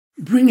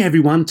Bring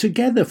everyone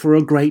together for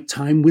a great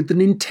time with the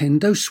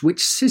Nintendo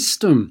Switch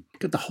system.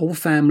 Get the whole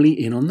family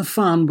in on the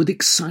fun with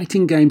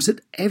exciting games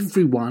that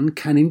everyone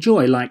can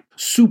enjoy, like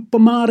Super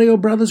Mario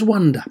Bros.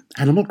 Wonder,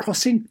 Animal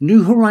Crossing,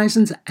 New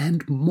Horizons,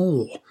 and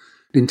more.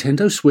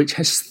 Nintendo Switch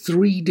has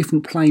 3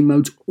 different play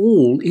modes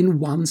all in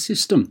one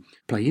system.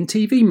 Play in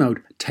TV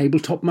mode,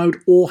 tabletop mode,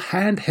 or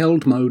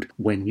handheld mode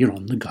when you're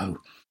on the go.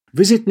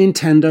 Visit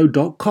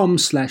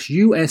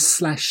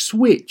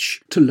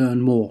nintendo.com/US/Switch to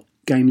learn more.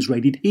 Games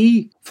rated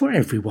E for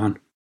everyone.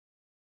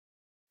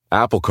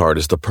 Apple Card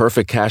is the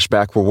perfect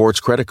cashback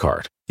rewards credit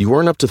card. You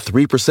earn up to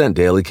 3%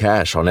 daily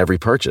cash on every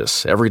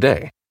purchase, every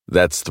day.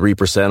 That's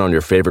 3% on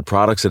your favorite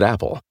products at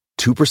Apple,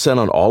 2%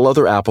 on all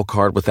other Apple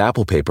Card with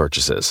Apple Pay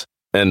purchases,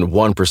 and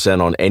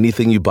 1% on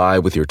anything you buy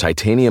with your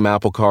titanium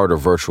Apple Card or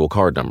virtual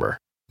card number.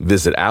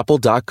 Visit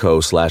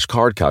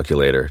apple.co/card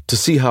calculator to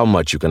see how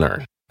much you can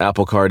earn.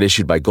 Apple Card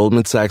issued by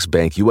Goldman Sachs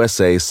Bank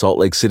USA, Salt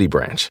Lake City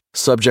branch.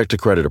 Subject to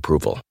credit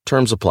approval.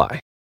 Terms apply.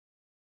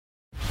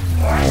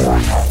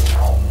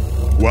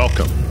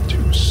 Welcome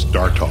to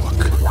Star Talk,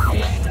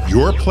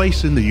 your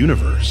place in the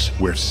universe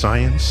where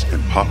science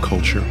and pop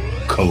culture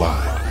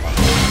collide.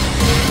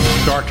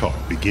 Star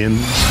Talk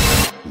begins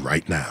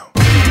right now.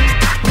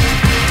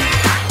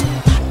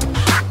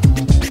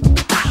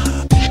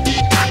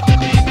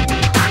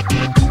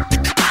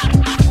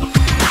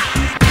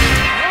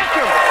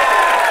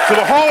 To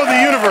the Hall of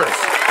the Universe.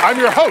 I'm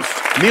your host,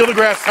 Neil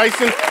deGrasse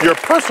Tyson, your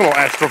personal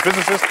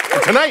astrophysicist.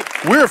 And tonight,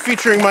 we're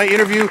featuring my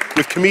interview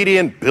with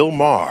comedian Bill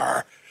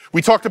Maher.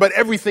 We talked about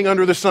everything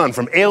under the sun,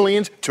 from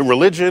aliens to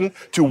religion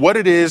to what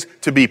it is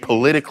to be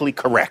politically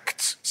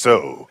correct.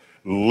 So,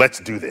 let's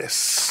do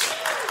this.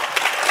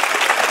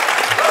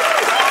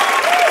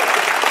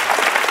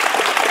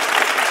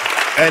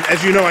 And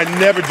as you know, I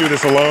never do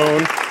this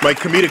alone. My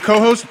comedic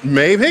co-host,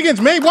 Maeve Higgins.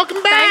 Maeve,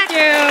 welcome back. Thank you.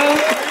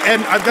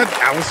 And I've got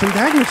Allison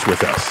Bagnitz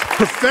with us,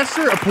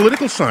 professor of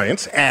political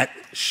science at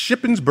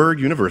Shippensburg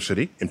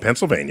University in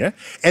Pennsylvania.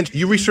 And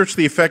you research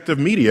the effect of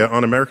media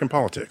on American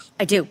politics.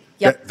 I do.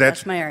 Yep,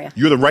 that's my area.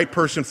 You're the right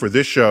person for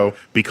this show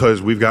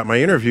because we've got my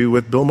interview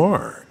with Bill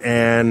Maher.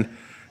 And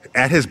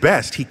at his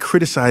best, he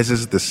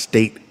criticizes the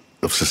state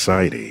of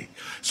society.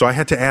 So I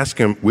had to ask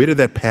him, where did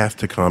that path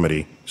to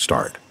comedy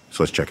start?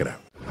 So let's check it out.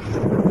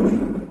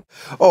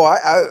 Oh,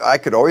 I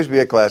could always be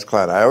a class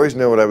clown. I always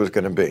knew what I was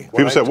going to be.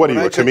 People said, what, are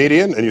you a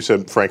comedian? And you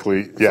said,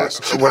 frankly,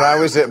 yes. When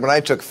I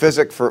took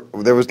physics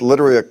there was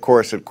literally a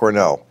course at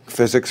Cornell,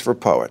 physics for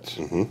poets.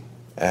 Mm-hmm.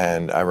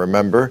 And I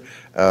remember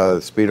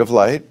speed of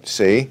light,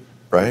 c,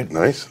 right?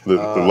 Nice, the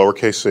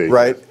lowercase c.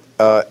 Right.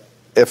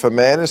 If a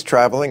man is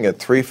traveling at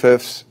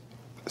 3/5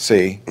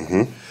 c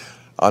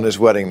on his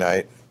wedding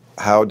night,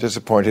 how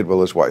disappointed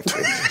will his wife be?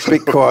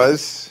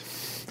 Because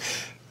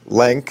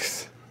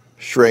length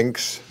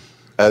shrinks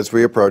as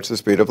we approach the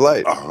speed of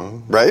light,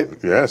 right?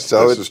 Yes,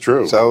 so this is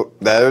true. So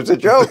there's a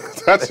joke.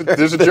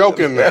 There's a joke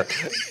in there.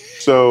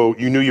 So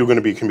you knew you were going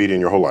to be a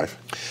comedian your whole life?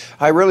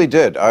 I really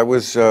did. I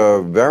was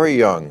very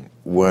young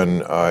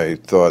when I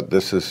thought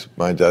this is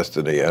my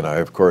destiny, and I,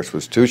 of course,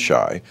 was too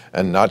shy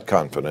and not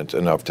confident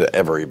enough to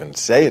ever even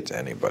say it to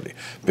anybody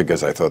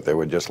because I thought they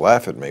would just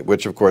laugh at me,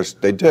 which, of course,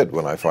 they did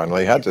when I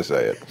finally had to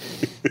say it.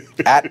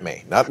 At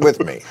me, not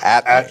with me,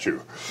 at you.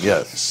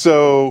 Yes.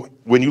 So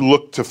when you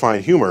look to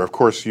find humor, of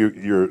course,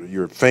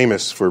 you're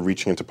famous for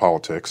reaching into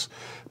politics,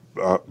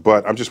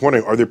 but I'm just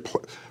wondering,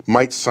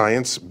 might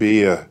science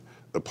be a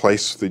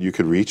place that you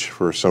could reach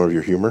for some of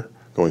your humor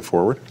going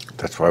forward?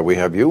 That's why we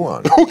have you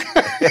on.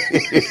 Okay.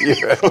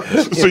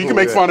 So you can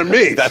make fun of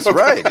me. That's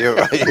right.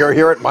 You're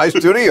here at my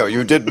studio.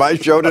 You did my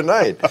show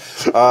tonight.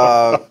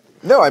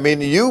 No, I mean,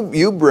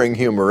 you bring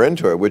humor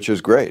into it, which is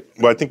great.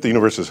 Well, I think the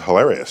universe is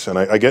hilarious, and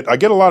I get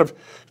a lot of,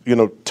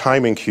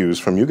 timing cues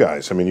from you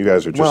guys. I mean, you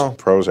guys are just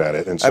pros at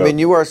it. And so, I mean,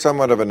 you are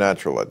somewhat of a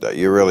natural at that.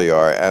 You really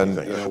are.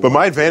 But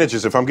my advantage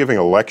is if I'm giving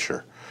a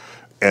lecture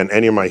and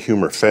any of my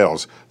humor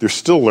fails, they're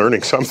still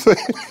learning something.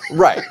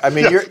 Right. I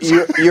mean,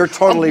 you're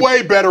totally... I'm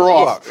way better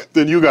off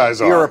than you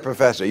guys are. You're a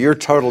professor. You're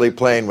totally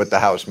playing with the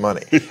house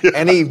money. Yeah.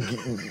 Any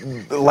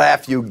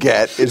laugh you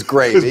get is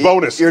gravy. It's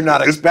bonus. You're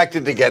not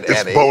expected to get any.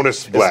 It's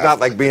bonus laugh. It's not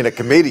like being a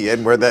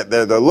comedian where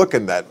they're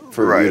looking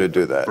for you to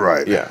do that.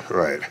 Right. Yeah.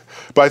 Right.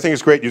 But I think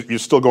it's great. You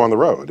still go on the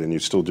road and you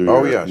still do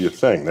your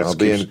thing. I'll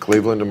be in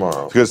Cleveland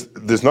tomorrow. Because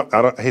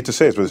I hate to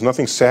say it, but there's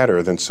nothing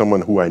sadder than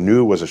someone who I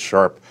knew was a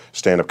sharp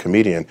stand-up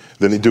comedian.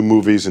 Then they do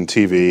movies and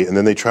TV, and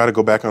then they try to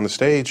go back on the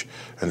stage,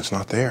 and it's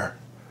not there.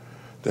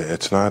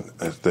 It's not.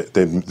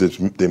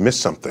 They miss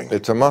something.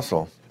 It's a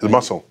muscle. The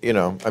muscle.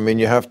 I mean,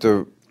 you have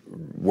to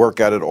work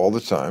at it all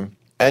the time,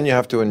 and you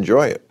have to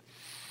enjoy it.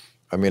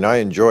 I mean, I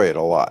enjoy it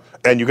a lot.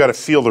 And you got to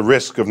feel the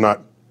risk of not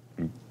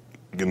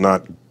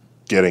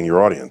getting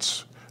your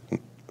audience.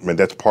 I mean,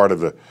 that's part of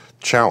the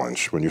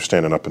challenge when you're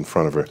standing up in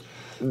front of her.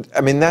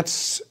 I mean,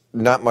 that's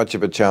not much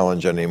of a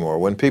challenge anymore.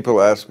 When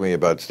people ask me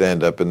about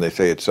stand-up and they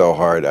say it's so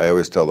hard, I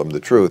always tell them the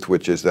truth,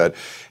 which is that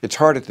it's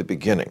hard at the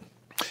beginning.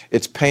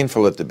 It's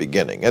painful at the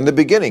beginning, and the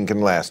beginning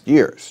can last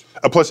years.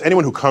 Plus,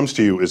 anyone who comes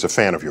to you is a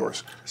fan of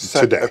yours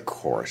today. Of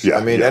course. Yeah,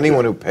 I mean,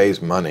 anyone who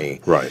pays money,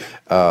 right,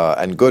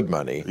 and good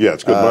money. Yeah,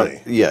 it's good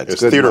money. Yeah,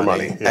 it's good theater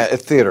money. Yeah.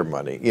 Theater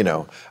money, you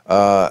know.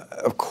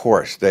 Of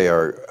course, they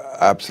are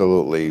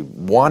absolutely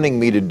wanting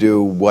me to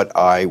do what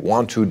I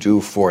want to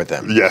do for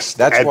them. Yes,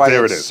 that's why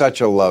there it's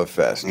such a love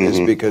fest. Is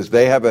because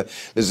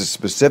there's a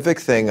specific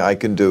thing I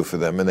can do for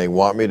them, and they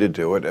want me to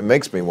do it. It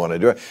makes me want to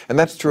do it, and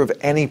that's true of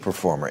any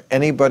performer,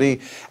 anybody.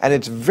 And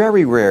it's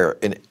very rare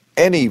in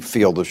any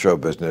field of show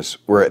business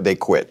where they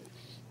quit.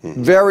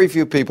 Very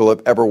few people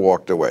have ever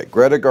walked away.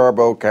 Greta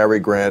Garbo, Cary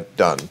Grant,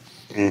 done.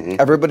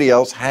 Everybody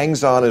else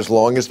hangs on as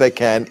long as they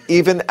can,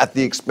 even at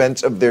the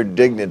expense of their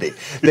dignity.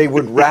 They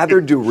would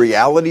rather do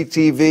reality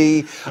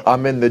TV,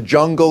 I'm in the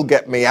jungle,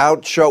 get me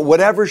out show,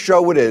 whatever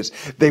show it is.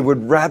 They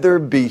would rather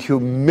be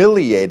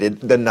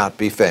humiliated than not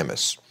be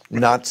famous,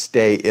 not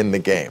stay in the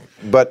game.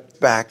 But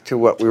back to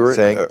what we were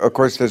saying, of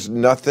course, there's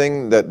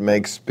nothing that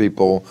makes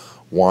people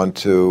want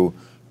to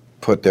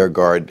put their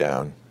guard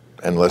down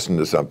and listen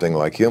to something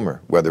like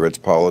humor, whether it's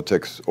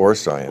politics or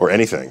science. Or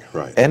anything,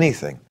 right.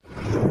 Anything.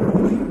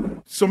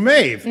 So,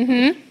 Maeve,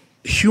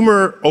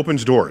 humor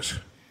opens doors.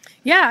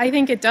 Yeah, I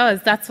think it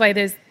does. That's why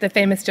there's the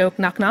famous joke,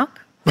 knock, knock.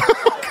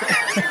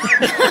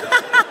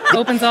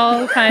 Opens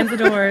all kinds of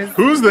doors.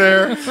 Who's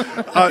there?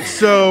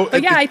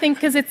 But yeah, I think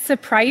because it's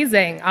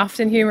surprising.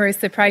 Often humor is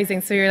surprising.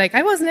 So you're like,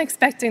 I wasn't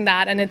expecting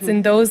that. And it's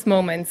in those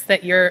moments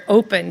that you're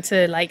open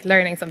to like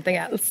learning something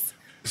else.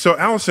 So,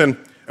 Allison,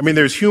 I mean,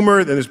 there's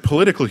humor, then there's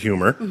political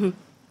humor,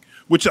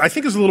 which I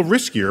think is a little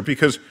riskier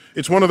because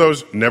it's one of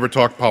those never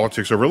talk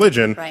politics or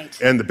religion, right.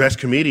 And the best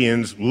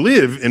comedians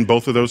live in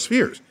both of those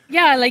spheres.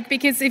 Yeah, like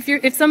because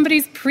if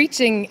somebody's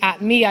preaching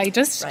at me, I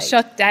just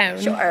shut down.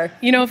 Sure.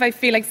 You know, if I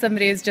feel like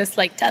somebody is just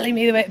like telling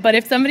me the way, but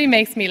if somebody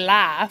makes me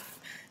laugh,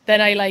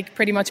 then I like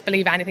pretty much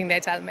believe anything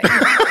they tell me.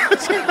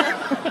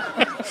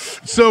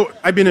 So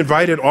I've been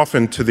invited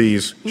often to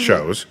these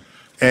shows,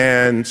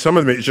 and some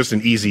of them it's just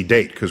an easy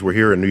date because we're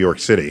here in New York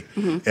City,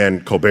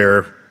 and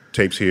Colbert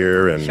tapes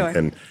here,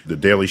 and The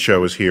Daily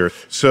Show is here.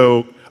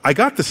 So I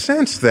got the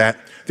sense that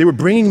they were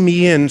bringing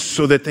me in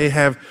so that they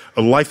have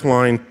a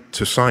lifeline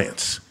to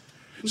science,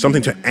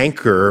 something to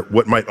anchor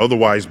what might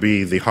otherwise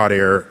be the hot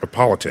air of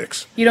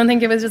politics. You don't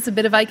think it was just a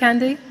bit of eye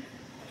candy?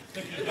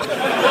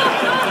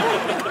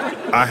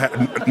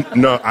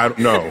 No.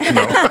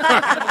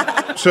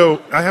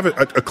 So I have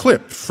a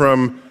clip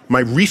from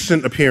my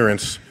recent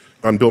appearance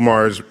on Bill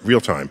Maher's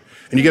Real Time,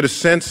 and you get a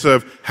sense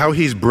of how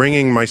he's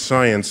bringing my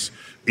science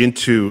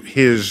into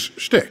his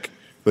shtick.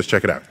 Let's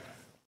check it out.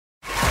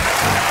 Neil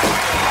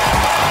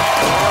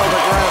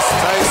deGrasse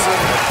Tyson,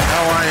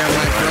 how are you,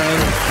 my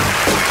friend?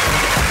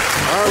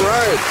 All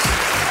right.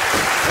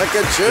 Look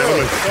at you.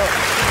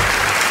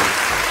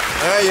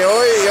 You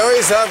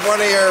always have one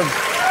of your...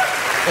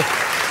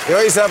 You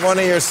always have one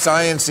of your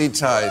science-y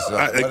ties.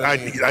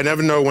 I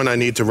never know when I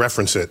need to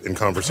reference it in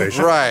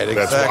conversation. Right,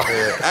 exactly.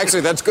 That's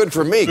Actually, that's good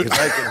for me because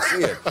I can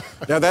see it.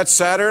 Now, that's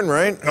Saturn,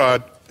 right?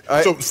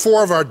 So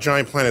 4 of our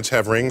giant planets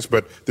have rings,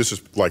 but this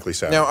is likely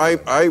Saturn. Now,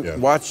 I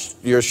watched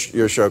your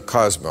show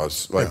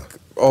Cosmos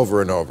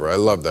over and over. I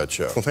love that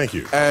show. Well, thank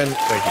you. And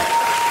thank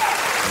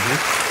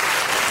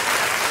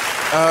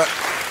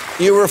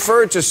you. You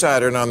referred to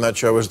Saturn on that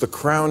show as the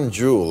crown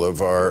jewel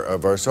of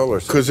our solar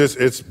system. Because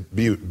it's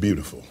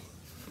beautiful.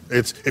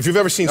 If you've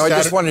ever seen No, Saturn...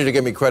 I just wanted you to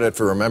give me credit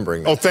for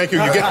remembering that. Oh, thank you.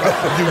 You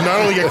not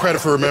only get credit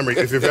for remembering,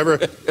 if you've ever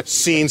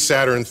seen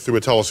Saturn through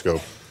a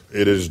telescope,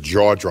 it is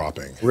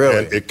jaw-dropping.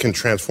 Really? And it can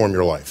transform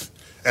your life,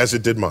 as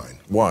it did mine.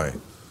 Why?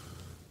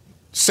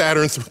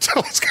 Saturn through a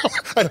telescope.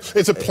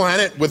 It's a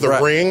planet with a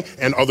ring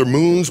and other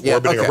moons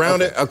orbiting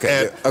around it.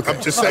 Okay.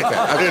 I'm just saying.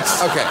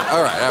 Okay.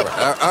 All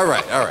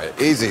right.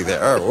 Easy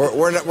there. All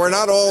right. We're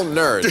not all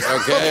nerds.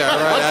 Okay. All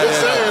right. I'm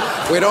just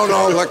saying. We don't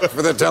all look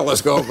for the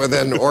telescope and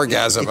then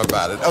orgasm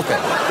about it. Okay.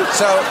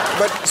 So,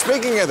 but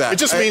speaking of that, it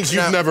just means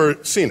you've never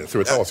seen it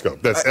through a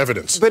telescope. That's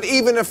evidence. But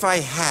even if I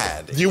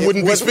had, you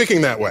wouldn't be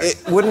speaking that way.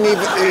 It wouldn't even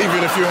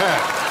if you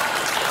had.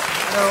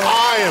 No.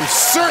 I am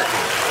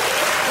certain.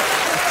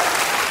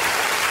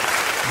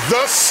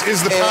 Thus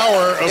is the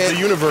power of the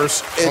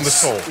universe on the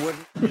soul.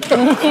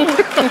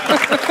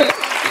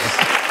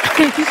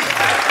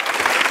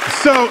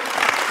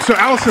 So,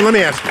 Allison, let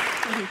me ask you.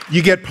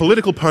 You get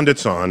political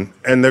pundits on,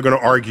 and they're going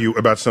to argue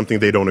about something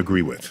they don't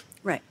agree with.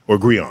 Right. Or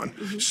agree on.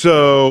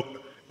 So,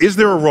 is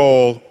there a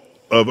role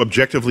of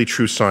objectively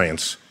true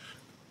science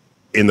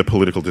in the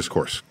political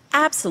discourse?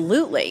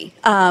 Absolutely.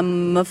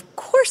 Of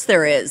course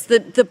there is.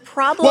 The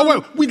problem...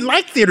 Well, we'd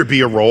like there to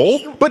be a role,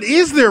 but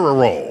is there a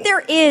role?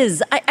 There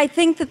is. I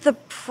think that the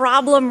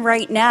problem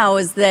right now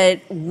is that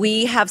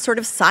we have sort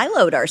of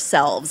siloed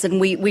ourselves,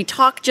 and we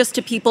talk just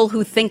to people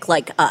who think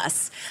like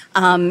us,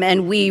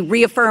 and we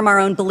reaffirm our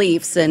own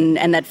beliefs,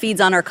 and that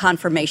feeds on our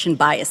confirmation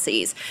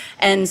biases.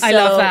 And so I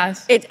love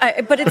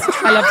that. But it's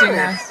true. I love doing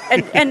that.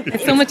 And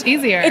it's so much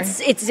easier.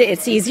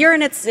 It's easier,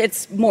 and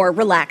it's more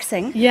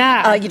relaxing.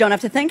 Yeah. You don't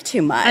have to think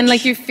too much. And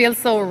like you feel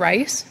so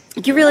right.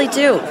 You really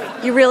do.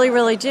 You really,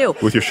 really do.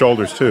 With your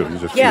shoulders, too. You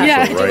just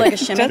Yeah, feel do so right. like a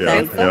shimmy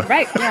thing. Yeah.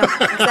 Right. Yeah,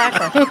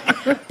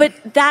 exactly.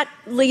 But that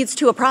leads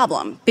to a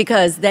problem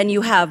because then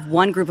you have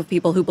one group of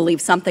people who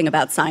believe something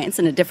about science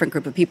and a different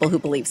group of people who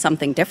believe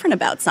something different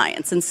about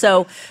science. And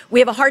so we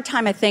have a hard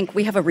time, I think,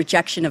 we have a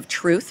rejection of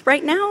truth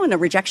right now and a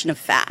rejection of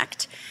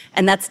fact.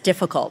 And that's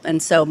difficult.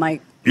 And so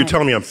You're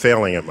telling me I'm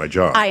failing at my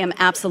job. I am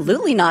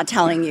absolutely not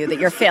telling you that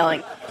you're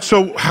failing.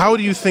 So how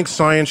do you think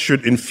science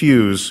should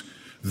infuse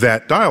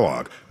that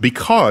dialogue?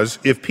 Because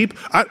if people,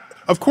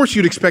 of course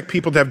you'd expect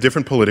people to have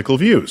different political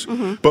views,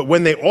 but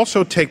when they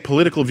also take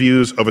political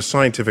views of a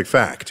scientific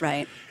fact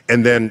Right.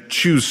 and then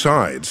choose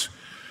sides,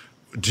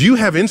 do you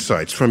have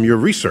insights from your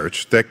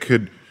research that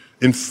could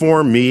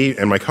inform me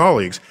and my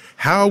colleagues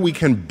how we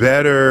can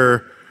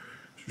better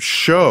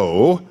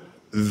show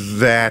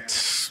that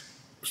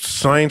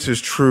science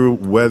is true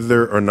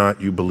whether or not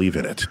you believe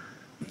in it?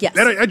 Yes.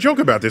 And I joke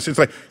about this. It's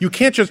like you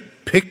can't just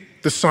pick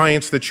the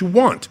science that you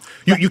want.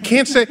 You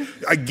can't say,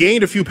 I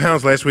gained a few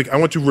pounds last week, I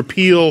want to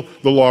repeal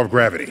the law of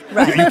gravity.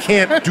 Right. You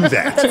can't do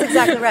that. That's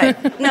exactly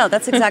right. No,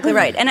 that's exactly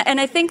right. And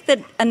I think that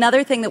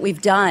another thing that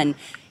we've done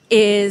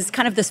is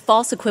kind of this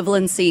false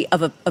equivalency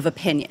of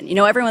opinion. You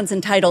know, everyone's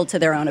entitled to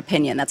their own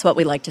opinion. That's what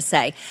we like to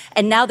say.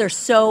 And now there's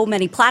so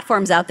many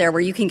platforms out there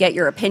where you can get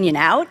your opinion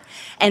out.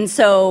 And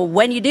so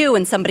when you do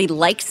and somebody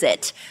likes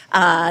it,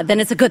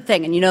 then it's a good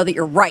thing and you know that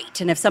you're right.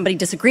 And if somebody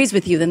disagrees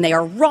with you, then they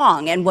are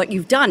wrong. And what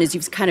you've done is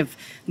you've kind of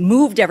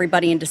moved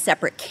everybody into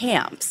separate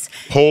camps.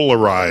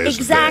 Polarized.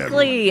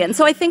 Exactly. Them. And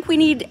so I think we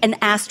need an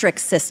asterisk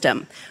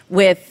system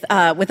with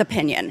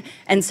opinion.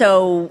 And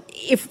so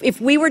if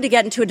we were to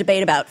get into a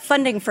debate about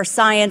funding for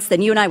science,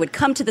 then you and I would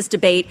come to this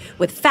debate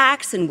with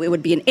facts and it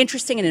would be an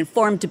interesting and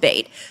informed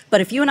debate.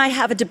 But if you and I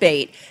have a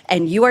debate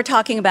and you are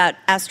talking about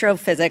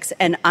astrophysics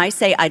and I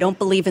say I don't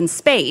believe in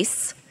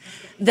space,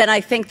 then I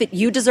think that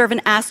you deserve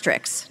an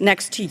asterisk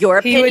next to your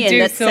opinion He would do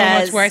that so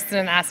says, much worse than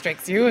an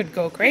asterisk. You would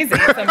go crazy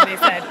if somebody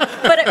said.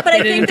 But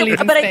I think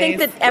space.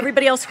 that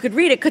everybody else who could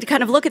read it could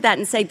kind of look at that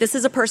and say, this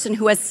is a person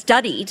who has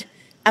studied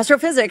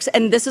astrophysics,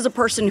 and this is a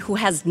person who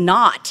has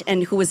not,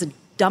 and who is a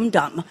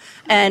dum-dum.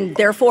 And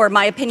therefore,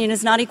 my opinion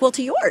is not equal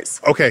to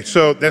yours. Okay,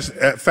 so that's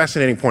a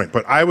fascinating point,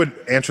 but I would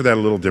answer that a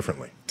little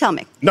differently. Tell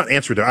me. Not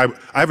answer it. I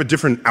have a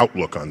different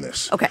outlook on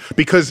this. Okay.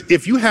 Because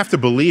if you have to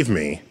believe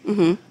me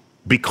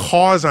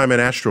because I'm an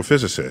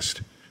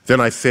astrophysicist, then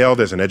I failed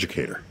as an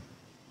educator.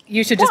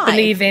 You should just Why?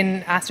 believe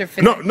in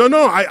astrophysics.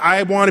 No.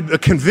 I want to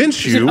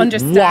convince You should you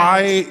understand.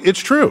 why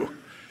it's true.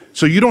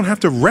 So you don't have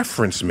to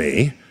reference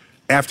me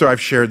after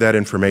I've shared that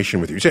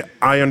information with you. You say,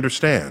 I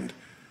understand.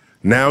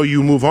 Now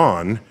you move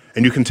on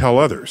and you can tell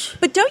others.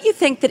 But don't you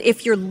think that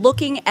if you're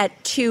looking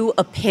at two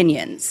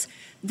opinions,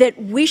 that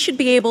we should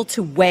be able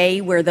to weigh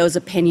where those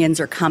opinions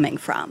are coming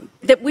from?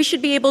 That we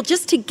should be able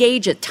just to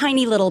gauge a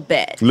tiny little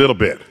bit. Little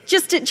bit.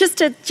 Just a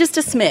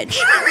smidge.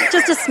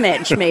 Just a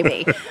smidge,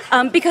 maybe.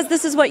 Because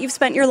this is what you've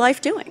spent your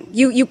life doing.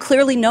 You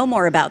clearly know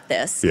more about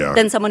this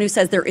than someone who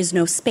says there is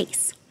no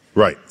space.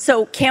 Right.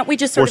 So can't we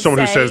just sort Or of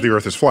someone say, who says the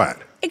earth is flat.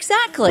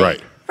 Exactly.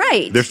 Right.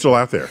 Right. They're still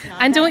out there.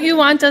 And don't you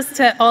want us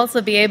to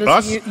also be able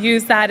Us? to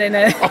use that in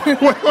a...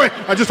 Wait.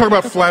 I just talked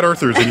about flat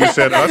earthers and you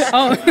said us?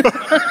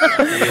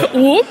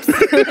 Whoops.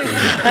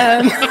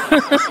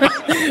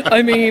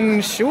 I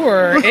mean,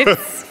 sure,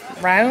 it's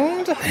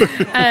round.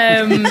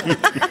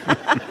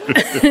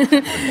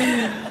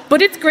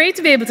 But it's great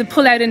to be able to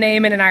pull out a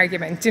name in an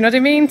argument. Do you know what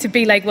I mean? To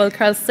be like, well,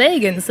 Carl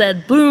Sagan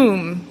said,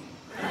 boom.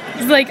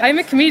 It's like, I'm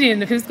a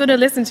comedian. Who's going to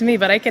listen to me?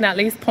 But I can at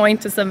least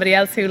point to somebody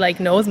else who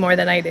knows more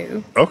than I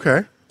do.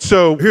 Okay.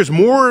 So here's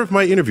more of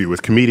my interview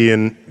with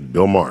comedian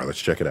Bill Maher.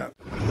 Let's check it out.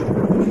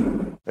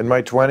 In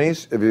my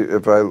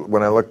 20s,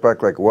 when I look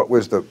back, what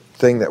was the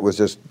thing that was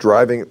just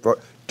driving?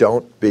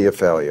 Don't be a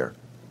failure.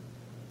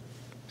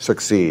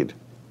 Succeed.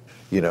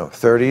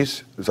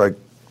 30s, it's like,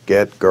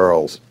 get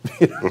girls.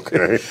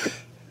 Okay.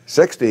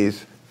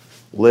 60s,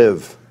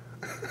 live.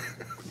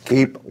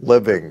 Keep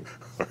living.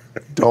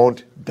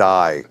 Don't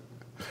die.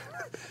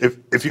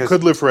 If you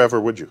could live forever,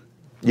 would you?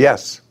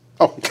 Yes.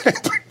 Oh,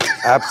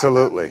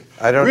 Absolutely.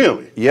 I don't.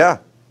 Really? Yeah.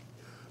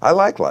 I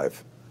like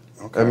life.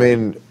 Okay. I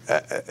mean,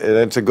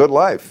 it's a good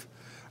life.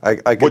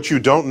 What you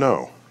don't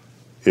know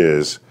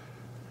is,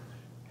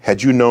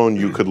 had you known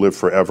you could live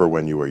forever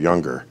when you were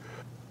younger,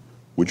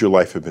 would your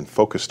life have been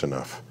focused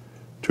enough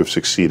to have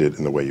succeeded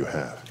in the way you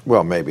have?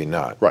 Well, maybe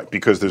not. Right,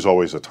 because there's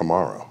always a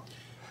tomorrow.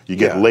 You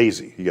get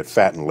lazy. You get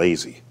fat and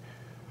lazy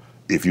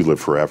if you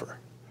live forever.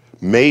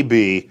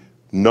 Maybe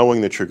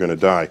knowing that you're going to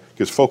die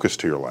gives focus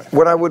to your life.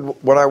 What I would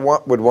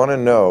want to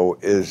know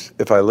is,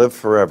 if I live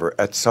forever,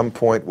 at some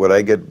point would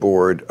I get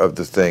bored of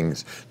the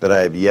things that I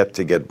have yet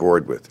to get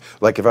bored with?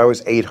 Like if I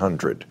was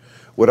 800,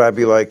 would I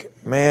be like,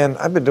 man,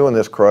 I've been doing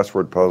this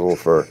crossword puzzle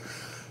for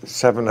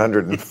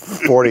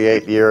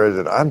 748 years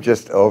and I'm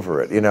just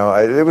over it.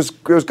 It was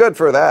good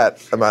for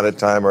that amount of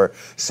time. Or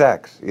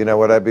sex,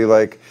 would I be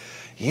like,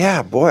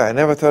 yeah, boy, I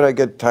never thought I'd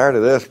get tired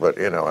of this, but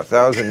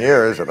 1,000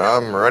 years and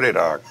I'm ready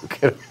to.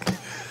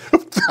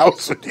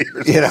 1,000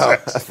 years You of know,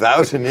 sex.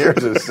 1,000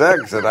 years of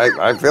sex, and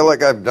I feel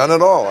like I've done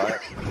it all.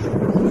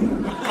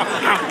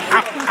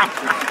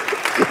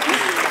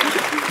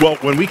 Well,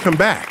 when we come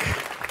back,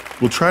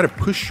 we'll try to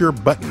push your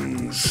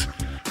buttons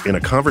in a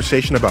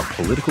conversation about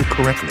political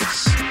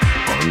correctness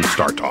on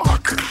Star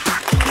Talk.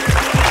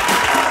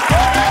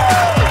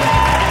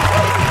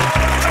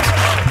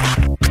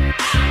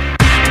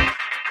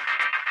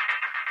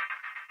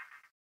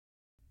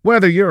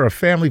 Whether you're a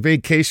family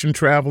vacation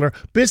traveler,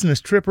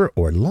 business tripper,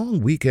 or long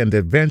weekend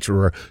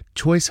adventurer,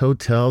 Choice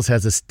Hotels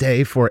has a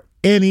stay for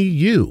any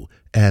you.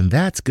 And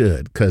that's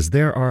good, because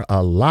there are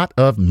a lot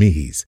of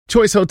me's.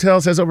 Choice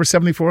Hotels has over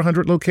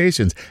 7,400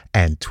 locations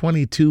and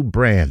 22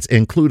 brands,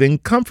 including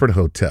Comfort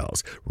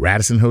Hotels,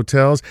 Radisson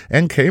Hotels,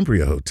 and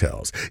Cambria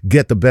Hotels.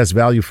 Get the best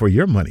value for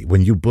your money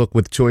when you book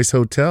with Choice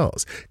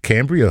Hotels.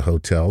 Cambria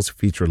Hotels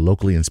feature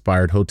locally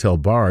inspired hotel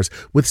bars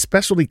with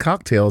specialty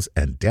cocktails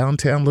and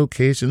downtown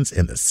locations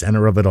in the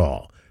center of it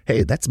all.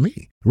 Hey, that's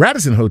me.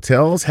 Radisson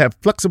Hotels have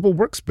flexible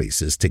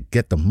workspaces to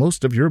get the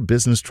most of your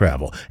business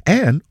travel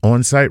and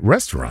on-site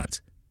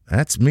restaurants.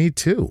 That's me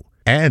too.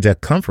 And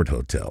at Comfort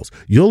Hotels,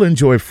 you'll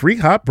enjoy free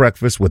hot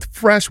breakfast with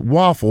fresh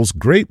waffles,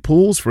 great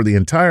pools for the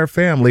entire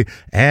family,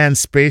 and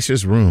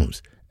spacious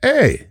rooms.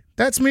 Hey,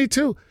 that's me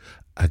too.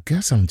 I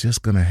guess I'm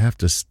just going to have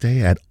to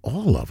stay at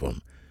all of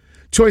them.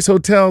 Choice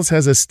Hotels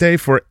has a stay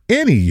for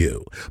any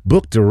you.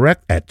 Book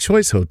direct at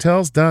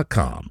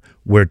choicehotels.com,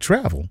 where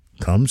travel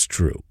comes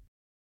true.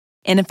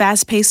 In a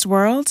fast-paced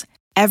world,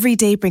 every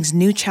day brings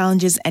new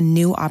challenges and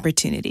new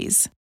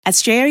opportunities. At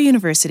Strayer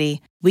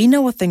University, we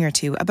know a thing or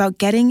two about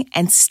getting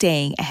and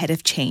staying ahead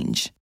of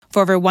change.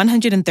 For over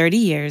 130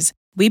 years,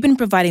 we've been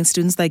providing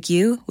students like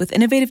you with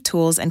innovative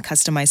tools and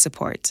customized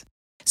support,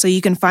 so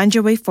you can find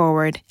your way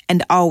forward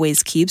and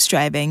always keep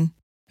striving.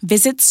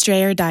 Visit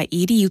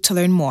strayer.edu to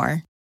learn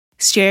more.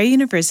 Strayer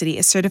University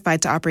is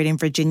certified to operate in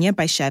Virginia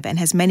by Chev and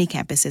has many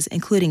campuses,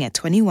 including at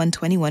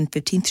 2121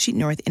 15th Street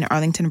North in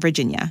Arlington,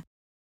 Virginia.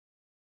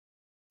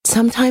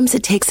 Sometimes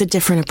it takes a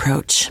different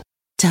approach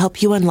to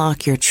help you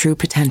unlock your true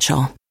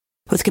potential.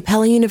 With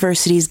Capella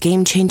University's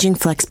game-changing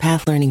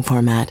FlexPath learning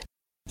format,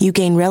 you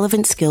gain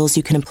relevant skills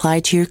you can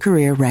apply to your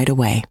career right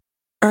away.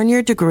 Earn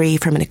your degree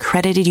from an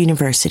accredited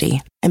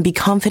university and be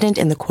confident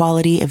in the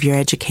quality of your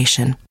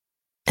education.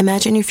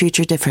 Imagine your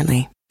future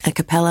differently at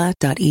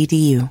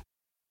capella.edu.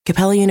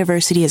 Capella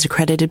University is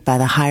accredited by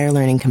the Higher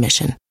Learning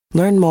Commission.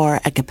 Learn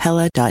more at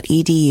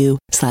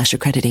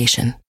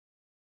capella.edu/accreditation.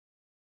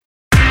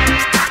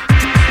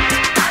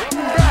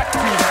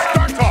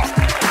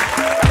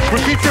 We're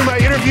featuring my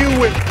interview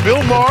with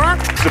Bill Maher,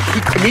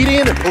 the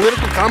comedian and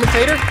political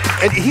commentator,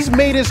 and he's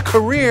made his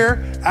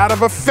career out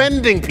of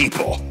offending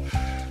people.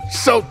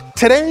 So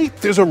today,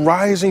 there's a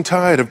rising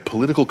tide of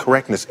political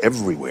correctness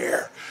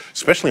everywhere,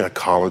 especially on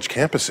college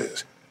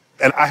campuses.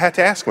 And I had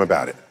to ask him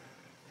about it.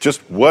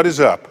 Just what is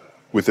up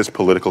with this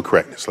political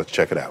correctness? Let's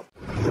check it out.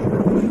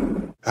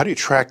 How do you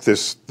track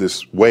this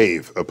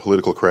wave of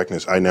political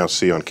correctness I now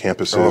see on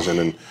campuses?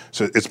 And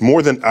so it's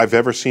more than I've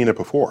ever seen it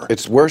before.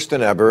 It's worse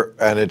than ever,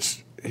 and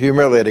it's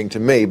humiliating to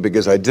me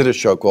because I did a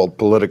show called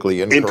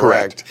Politically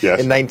Incorrect.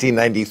 Yes. In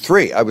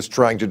 1993. I was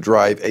trying to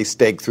drive a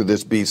stake through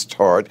this beast's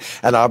heart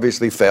and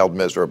obviously failed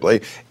miserably.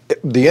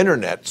 The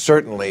internet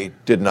certainly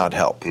did not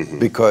help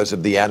because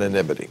of the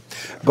anonymity.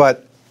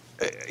 But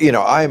you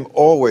know, I'm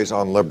always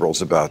on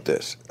liberals about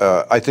this.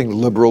 I think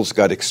liberals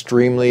got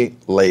extremely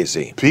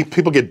lazy.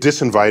 People get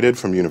disinvited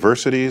from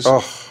universities.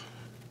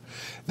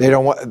 They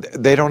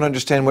don't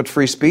understand what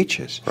free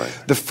speech is. Right.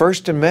 The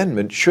First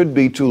Amendment should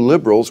be to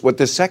liberals what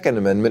the Second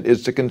Amendment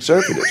is to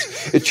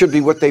conservatives. It should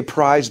be what they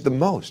prize the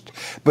most.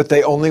 But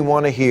they only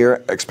want to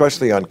hear,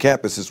 especially on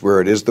campuses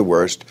where it is the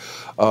worst,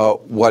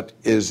 what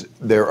is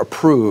their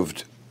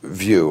approved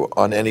view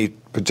on any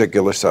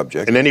particular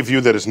subject. And any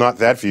view that is not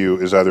that view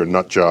is either a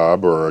nut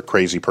job or a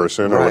crazy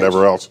person or Right.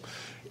 whatever else.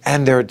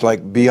 And they're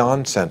like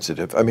beyond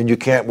sensitive. I mean, you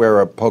can't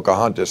wear a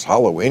Pocahontas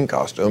Halloween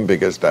costume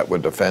because that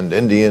would offend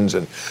Indians,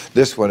 and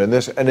this one and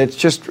this, and it's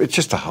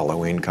just a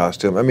Halloween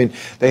costume. I mean,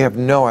 they have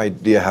no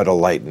idea how to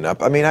lighten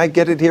up. I mean, I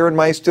get it here in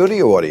my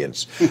studio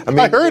audience. I mean,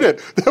 I heard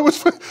it. That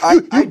was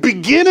you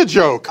begin a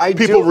joke.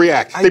 People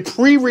react. They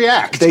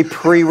pre-react. They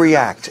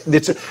pre-react.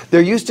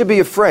 There used to be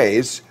a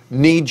phrase,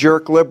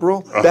 knee-jerk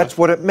liberal. That's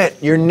what it meant.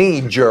 You're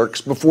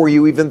knee-jerks before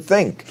you even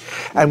think.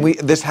 And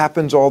this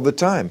happens all the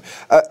time.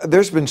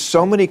 There's been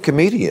so many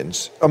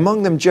comedians,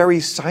 among them Jerry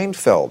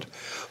Seinfeld,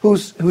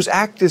 whose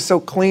act is so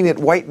clean it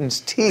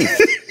whitens teeth.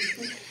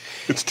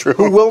 It's true.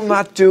 Who will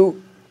not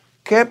do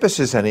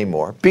campuses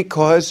anymore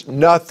because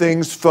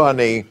nothing's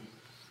funny.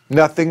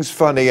 Nothing's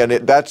funny, and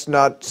that's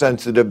not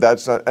sensitive.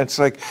 That's not. It's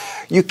like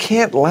you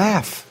can't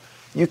laugh.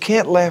 You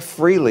can't laugh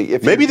freely.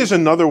 Maybe there's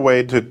another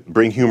way to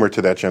bring humor to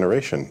that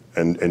generation,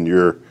 and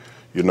you're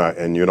not,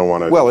 and you don't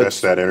want to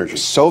invest that energy.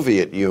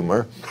 Soviet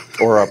humor,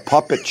 or a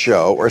puppet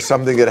show, or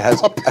something that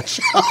has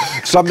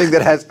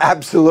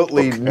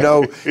absolutely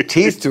no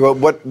teeth to it.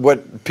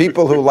 What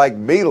people who like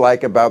me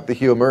like about the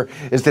humor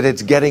is that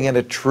it's getting at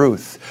a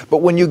truth. But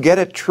when you get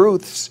at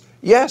truths,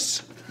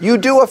 yes, You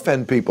do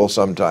offend people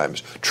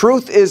sometimes.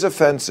 Truth is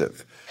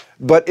offensive.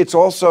 But it's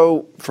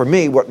also, for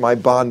me, what my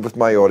bond with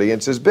my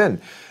audience has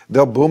been.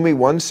 They'll boo me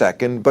 1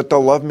 second, but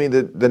they'll love me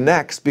the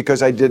next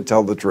because I did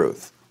tell the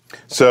truth.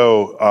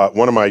 So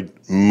one of my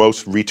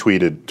most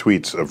retweeted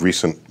tweets of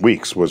recent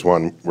weeks was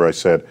one where I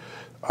said,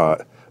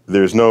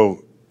 there's no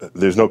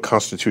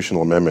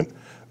constitutional amendment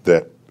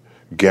that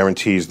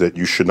guarantees that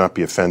you should not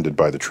be offended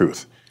by the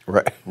truth.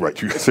 Right. Right.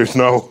 There's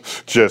no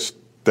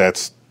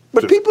that's...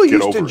 But people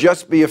used to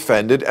just be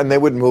offended and they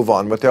would move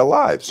on with their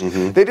lives.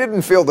 Mm-hmm. They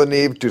didn't feel the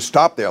need to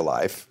stop their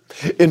life,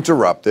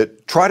 interrupt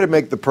it, try to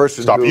make the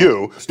person stop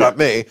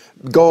me,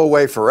 go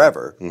away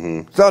forever.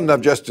 Mm-hmm. It's not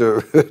enough just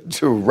to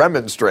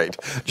remonstrate,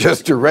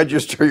 just to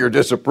register your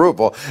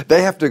disapproval.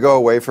 They have to go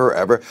away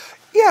forever.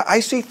 Yeah, I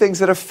see things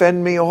that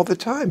offend me all the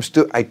time.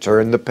 I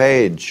turn the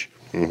page.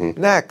 Mm-hmm.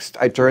 Next,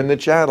 I turn the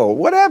channel.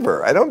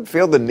 Whatever. I don't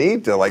feel the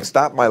need to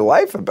stop my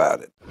life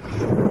about it.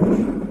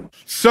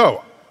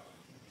 So,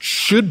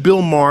 should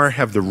Bill Maher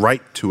have the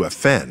right to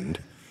offend,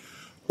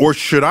 or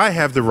should I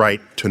have the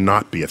right to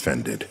not be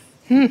offended?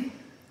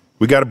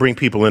 We got to bring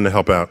people in to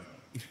help out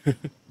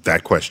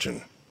that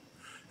question.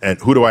 And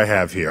who do I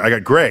have here? I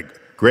got Greg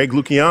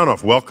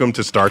Lukianoff. Welcome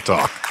to Star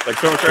Talk.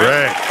 Thanks so much.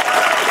 Greg.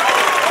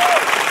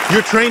 You're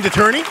a trained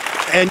attorney,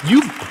 and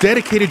you've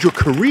dedicated your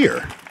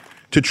career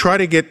to try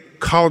to get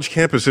college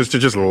campuses to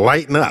just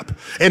lighten up.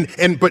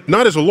 But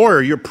not as a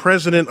lawyer. You're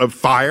president of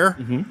FIRE.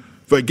 Mm-hmm.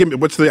 But give me,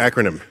 what's the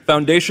acronym?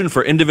 Foundation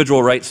for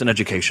Individual Rights in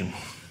Education.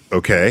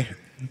 Okay.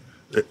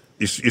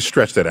 You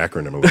stretched that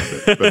acronym a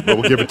little bit, but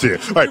we'll give it to you.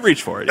 All right.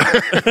 Reach for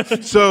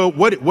it. So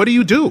what do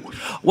you do?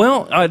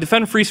 Well, I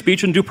defend free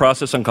speech and due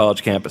process on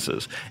college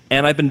campuses.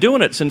 And I've been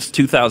doing it since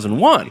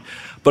 2001.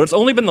 But it's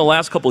only been the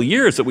last couple of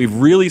years that we've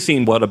really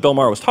seen what Bill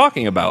Maher was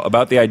talking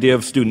about the idea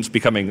of students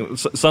becoming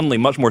suddenly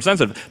much more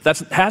sensitive. That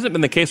hasn't been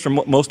the case for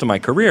most of my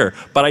career.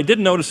 But I did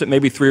notice it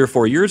maybe 3 or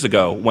 4 years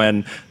ago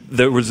when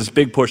there was this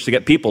big push to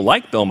get people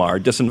like Bill Maher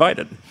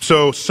disinvited.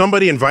 So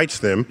somebody invites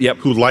them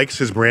who likes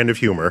his brand of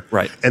humor.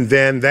 Right. And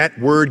then that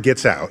word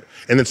gets out.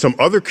 And then some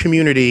other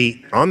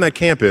community on that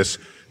campus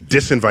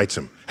disinvites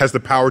him, has the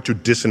power to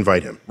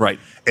disinvite him. Right.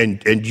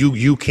 And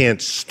you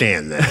can't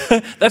stand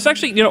that. That's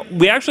actually,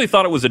 we actually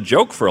thought it was a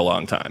joke for a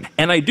long time.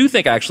 And I do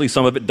think actually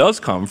some of it does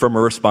come from a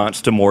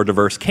response to more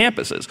diverse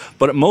campuses.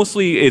 But it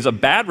mostly is a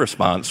bad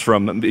response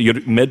from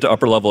mid to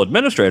upper level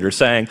administrators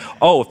saying,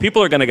 if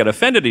people are going to get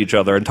offended at each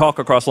other and talk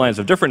across lines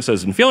of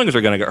differences and feelings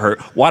are going to get hurt,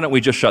 why don't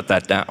we just shut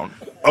that down?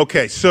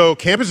 Okay, so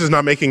campus is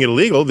not making it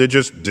illegal. They're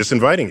just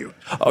disinviting you.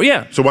 Oh,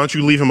 yeah. So why don't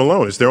you leave them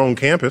alone? It's their own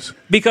campus.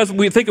 Because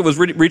we think it was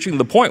reaching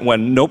the point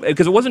when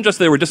because it wasn't just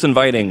they were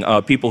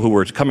disinviting people who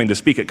were coming to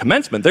speak at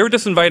commencement. They were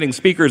disinviting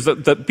speakers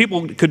that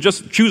people could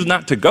just choose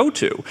not to go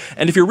to.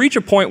 And if you reach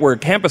a point where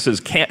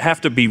campuses can't have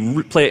to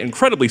play it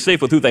incredibly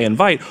safe with who they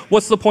invite,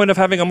 what's the point of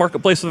having a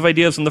marketplace of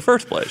ideas in the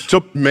first place?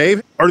 So,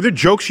 Maeve, are there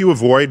jokes you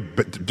avoid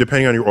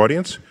depending on your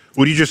audience?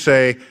 Would you just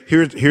say,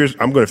 here's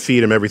I'm going to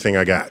feed him everything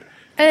I got?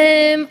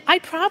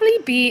 I'd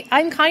probably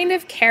I'm kind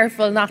of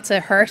careful not to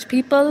hurt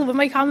people with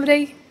my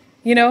comedy,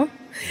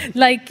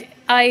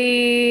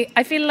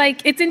 I feel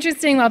like it's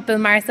interesting what Bill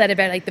Maher said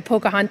about the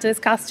Pocahontas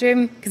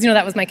costume, because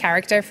that was my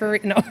character for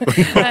and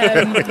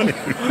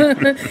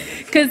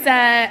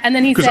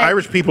then he said, because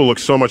Irish people look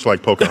so much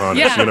like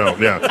Pocahontas,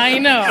 Yeah, I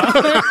know.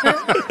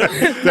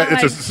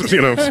 It's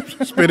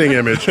a spitting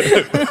image.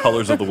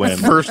 Colors of the wind.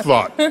 First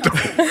thought.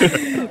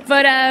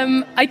 But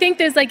I think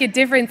there's a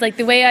difference,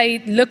 the way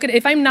I look at it.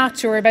 If I'm not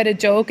sure about a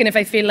joke and if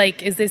I feel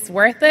is this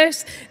worth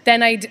it,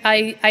 then I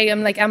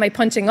am am I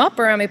punching up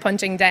or am I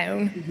punching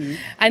down? Mm-hmm.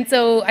 And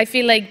so I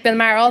feel like Bill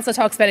Maher also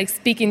talks about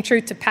speaking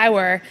truth to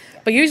power,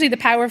 but usually the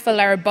powerful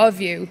are above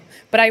you.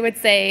 But I would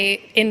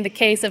say in the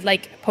case of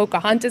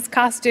Pocahontas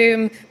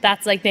costume,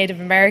 that's Native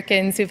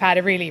Americans who've had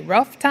a really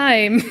rough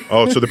time.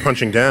 Oh, so they're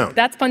punching down.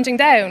 That's punching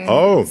down.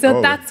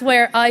 So that's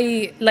where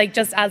I,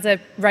 just as a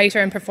writer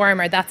and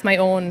performer, that's my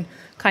own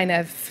kind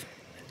of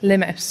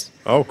limit.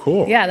 Oh,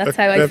 cool. Yeah, that's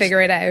how I figure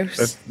it out.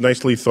 That's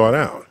nicely thought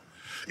out.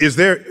 Is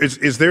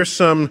there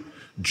some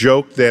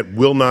joke that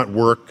will not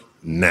work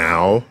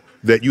now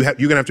that you're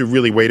going to have to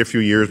really wait a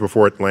few years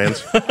before it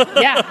lands?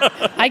 Yeah,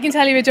 I can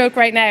tell you a joke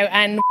right now,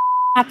 and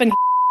happened.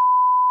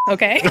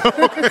 Okay,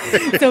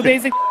 so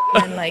basically,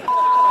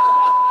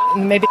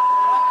 and maybe,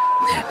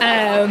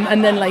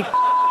 and then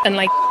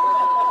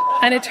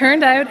and it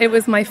turned out it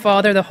was my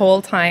father the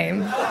whole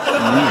time.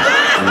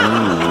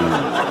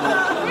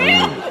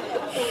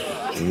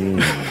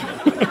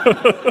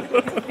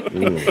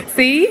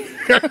 See?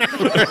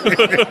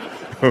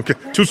 Okay,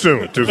 too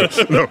soon.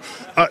 No.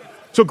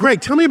 So,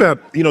 Greg, tell me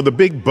about, the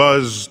big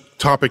buzz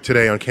topic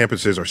today on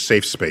campuses are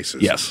safe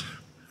spaces. Yes.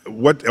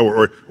 What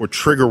or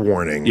trigger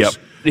warnings. Yep.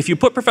 If you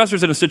put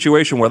professors in a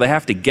situation where they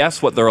have to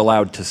guess what they're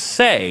allowed to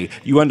say,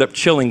 you end up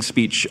chilling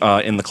speech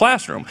in the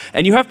classroom.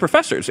 And you have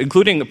professors,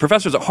 including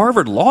professors at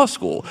Harvard Law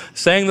School,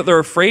 saying that they're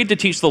afraid to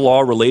teach the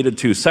law related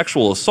to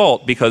sexual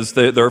assault because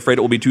they're afraid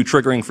it will be too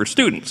triggering for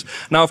students.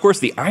 Now, of course,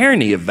 the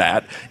irony of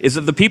that is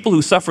that the people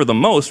who suffer the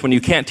most when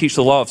you can't teach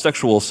the law of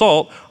sexual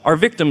assault are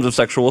victims of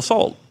sexual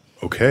assault.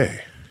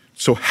 Okay.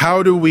 So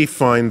how do we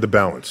find the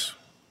balance,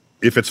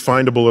 if it's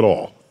findable at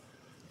all,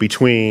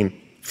 between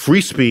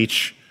free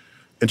speech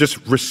and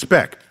just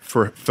respect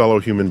for fellow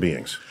human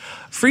beings?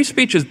 Free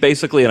speech is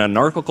basically an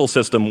anarchical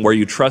system where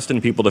you trust in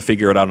people to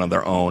figure it out on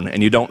their own,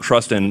 and you don't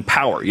trust in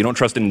power. You don't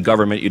trust in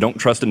government. You don't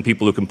trust in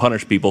people who can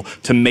punish people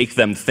to make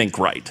them think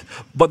right.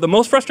 But the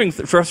most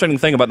frustrating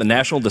thing about the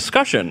national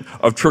discussion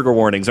of trigger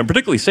warnings, and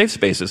particularly safe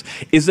spaces,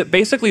 is that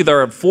basically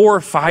there are 4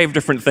 or 5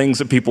 different things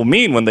that people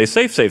mean when they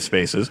say safe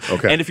spaces.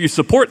 Okay. And if you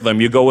support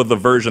them, you go with the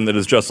version that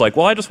is just like,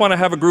 well, I just want to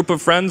have a group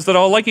of friends that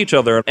all like each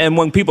other. And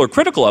when people are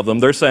critical of them,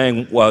 they're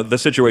saying, well, the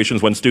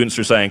situations when students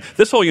are saying,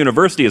 this whole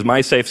university is my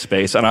safe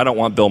space, and I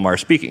don't want Bill Maher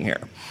speaking here.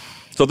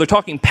 So they're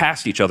talking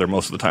past each other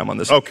most of the time on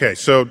this. Okay,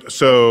 so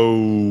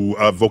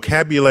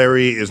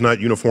vocabulary is not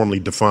uniformly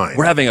defined.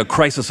 We're having a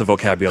crisis of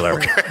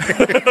vocabulary.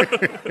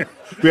 Okay.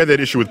 We had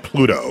that issue with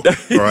Pluto,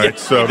 all right?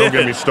 So don't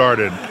get me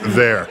started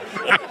there.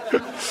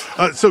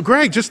 So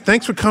Greg, just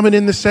thanks for coming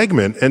in this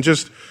segment and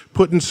just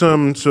putting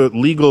some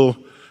legal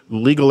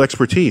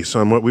expertise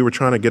on what we were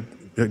trying to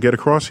get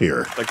across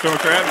here. Thanks so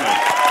much for having me.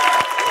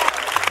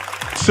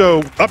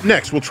 So up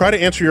next, we'll try to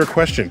answer your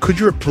question. Could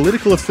your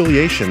political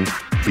affiliation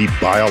be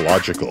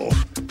biological?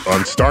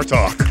 On Star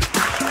Talk. We're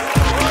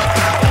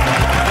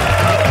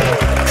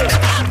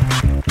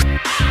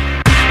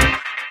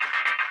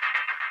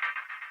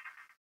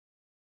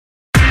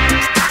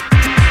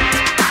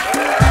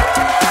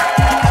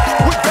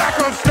back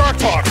on Star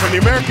Talk from the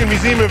American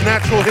Museum of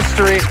Natural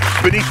History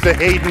beneath the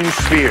Hayden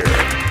Sphere,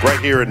 right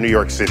here in New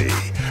York City.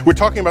 We're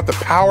talking about the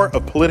power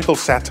of political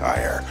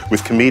satire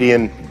with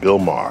comedian Bill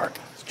Maher.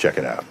 Check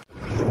it out.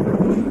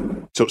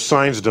 So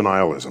science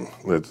denialism.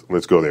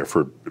 Let's go there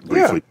for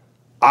briefly.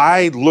 Yeah.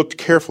 I looked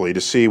carefully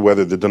to see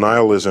whether the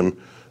denialism,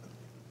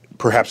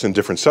 perhaps in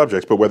different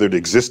subjects, but whether it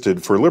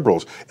existed for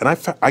liberals. And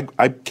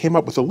I came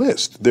up with a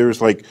list. There's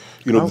the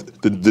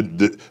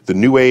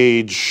New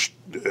Age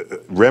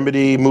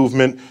remedy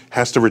movement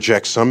has to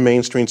reject some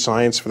mainstream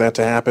science for that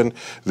to happen.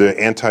 The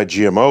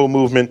anti-GMO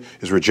movement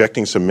is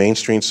rejecting some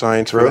mainstream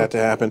science for that to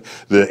happen.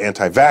 The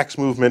anti-vax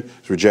movement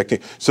is rejecting.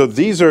 So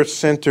these are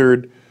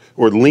centered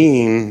or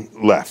lean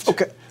left.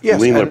 Okay. Yes,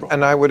 lean liberal.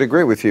 And I would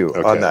agree with you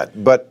on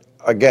that. But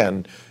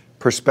again,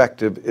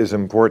 perspective is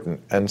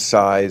important and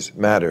size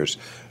matters.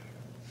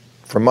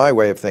 From my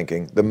way of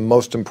thinking, the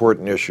most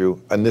important issue,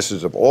 and this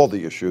is of all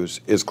the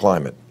issues, is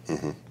climate.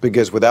 Mm-hmm.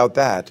 Because without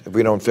that, if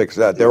we don't fix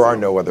that, there are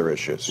no other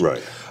issues.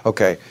 Right.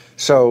 Okay.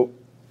 So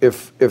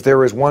if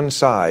there is one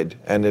side,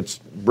 and it's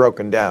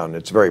broken down,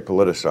 it's very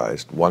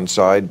politicized. One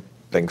side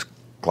thinks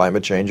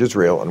climate change is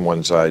real, and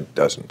one side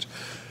doesn't.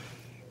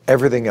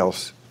 Everything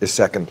else is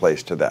second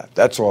place to that.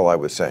 That's all I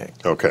was saying.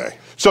 Okay.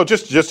 So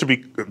just to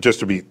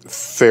be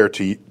fair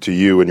to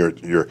you and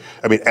your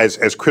I mean,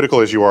 as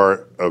critical as you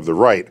are of the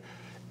right,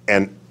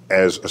 and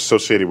as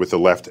associated with the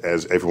left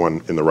as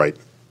everyone in the right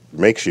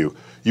makes you,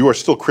 you are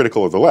still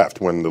critical of the left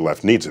when the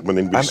left needs it, when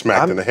they be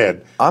smacked in the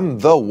head. I'm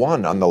the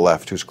one on the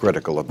left who's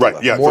critical of the left.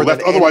 Right, yeah, the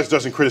left otherwise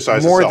doesn't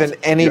criticize more itself. More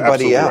than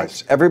anybody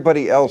else. Right.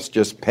 Everybody else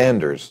just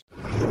panders.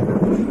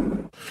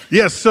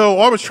 Yes, so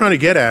all I was trying to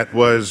get at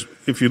was,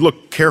 if you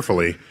look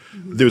carefully,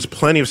 there's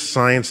plenty of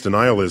science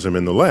denialism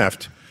in the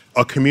left,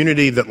 a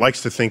community that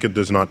likes to think it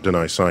does not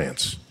deny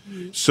science.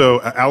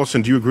 So,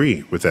 Allison, do you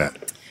agree with that?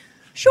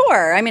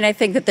 Sure. I mean, I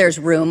think that there's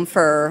room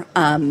for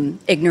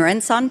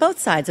ignorance on both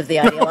sides of the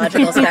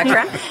ideological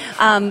spectrum.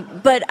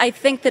 But I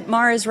think that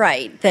Maher is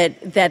right,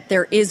 that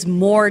there is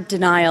more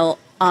denial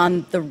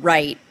on the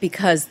right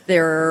because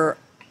there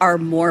are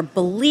more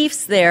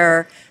beliefs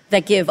there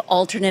that give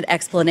alternate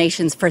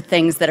explanations for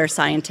things that are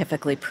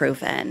scientifically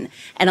proven.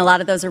 And a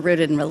lot of those are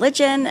rooted in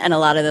religion, and a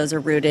lot of those are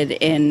rooted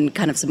in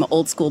kind of some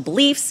old school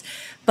beliefs.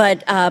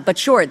 But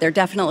sure, there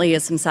definitely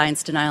is some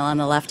science denial on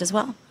the left as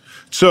well.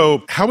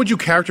 So how would you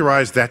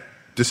characterize that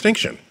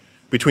distinction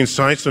between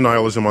science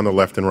denialism on the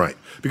left and right?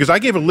 Because I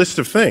gave a list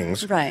of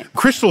things. Right.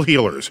 Crystal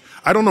healers.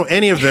 I don't know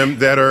any of them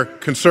that are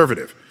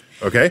conservative,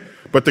 okay?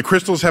 But the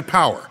crystals have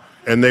power,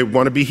 and they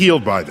want to be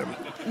healed by them.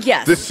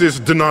 Yes. This is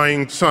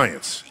denying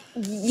science.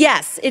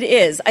 Yes, it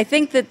is. I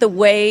think that the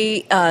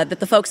way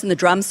that the folks in the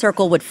drum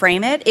circle would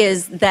frame it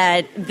is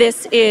that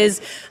this is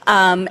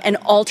an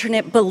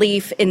alternate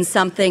belief in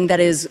something that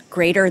is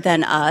greater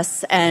than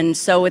us. And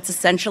so it's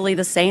essentially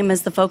the same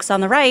as the folks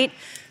on the right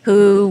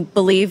who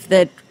believe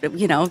that,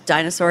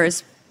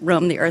 dinosaurs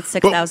roamed the earth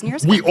 6,000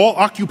 years ago. We all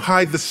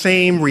occupy the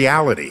same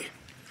reality.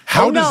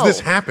 How does this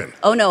happen?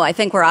 Oh, no, I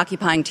think we're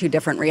occupying two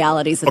different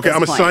realities at this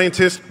point. Okay, I'm a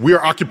scientist. We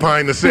are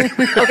occupying the same.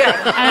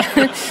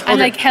 And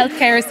like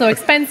healthcare is so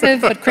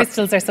expensive, but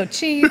crystals are so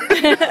cheap.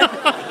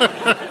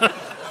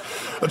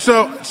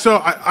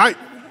 So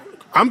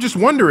I'm just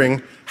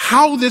wondering,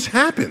 how this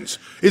happens.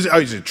 Is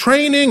it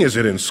training? Is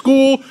it in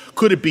school?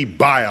 Could it be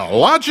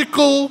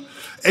biological?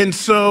 And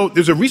so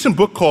there's a recent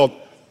book called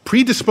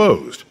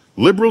Predisposed: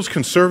 Liberals,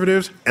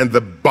 Conservatives, and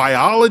the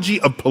Biology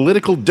of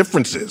Political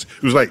Differences.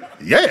 It was like,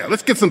 yeah,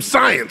 let's get some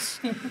science.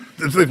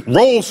 Let's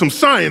roll some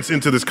science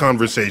into this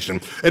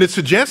conversation. And it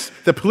suggests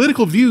that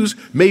political views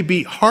may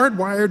be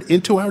hardwired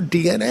into our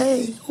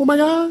DNA. Oh my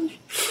gosh.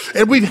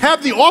 And we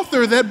have the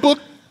author of that book,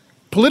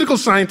 political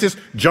scientist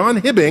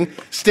John Hibbing,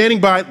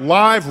 standing by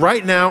live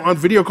right now on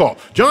video call.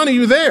 John, are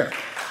you there?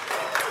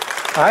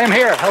 I am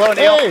here. Hello,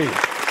 Neil.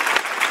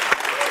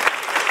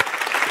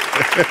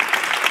 Hey.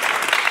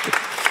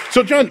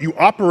 So, John, you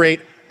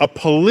operate a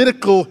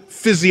political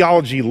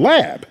physiology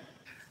lab.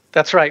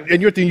 That's right.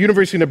 And you're at the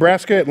University of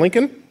Nebraska at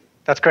Lincoln?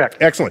 That's correct.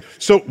 Excellent.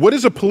 So what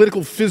is a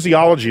political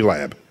physiology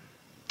lab?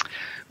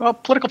 Well,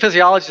 political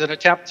physiology is an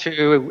attempt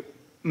to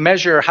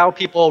measure how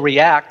people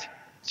react.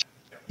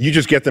 You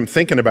just get them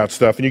thinking about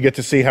stuff, and you get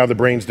to see how the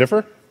brains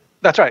differ?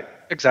 That's right.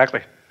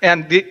 Exactly.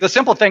 And the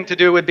simple thing to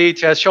do would be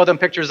to show them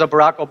pictures of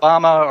Barack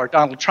Obama or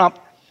Donald Trump.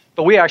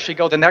 But we actually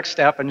go the next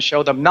step and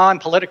show them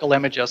non-political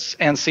images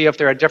and see if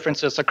there are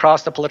differences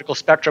across the political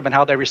spectrum and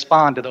how they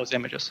respond to those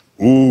images.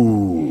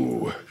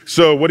 Ooh.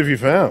 So what have you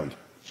found?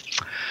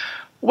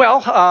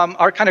 Well,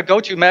 our kind of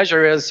go-to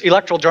measure is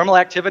electoral dermal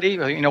activity.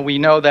 We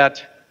know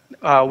that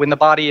when the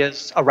body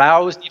is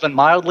aroused, even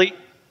mildly,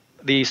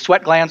 the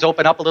sweat glands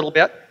open up a little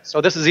bit.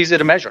 So this is easy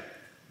to measure.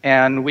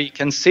 And we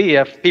can see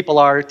if people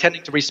are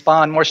tending to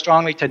respond more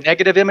strongly to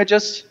negative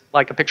images,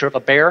 like a picture of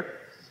a bear,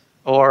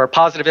 or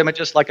positive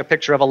images like a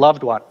picture of a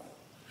loved one.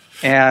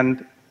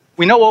 And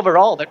we know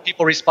overall that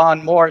people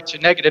respond more to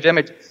negative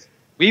images.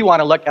 We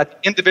want to look at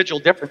individual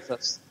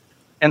differences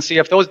and see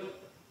if those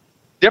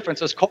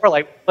differences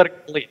correlate with political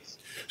beliefs.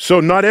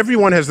 So not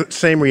everyone has the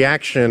same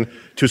reaction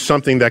to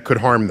something that could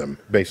harm them,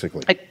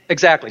 basically.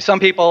 Exactly. Some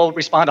people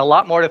respond a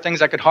lot more to things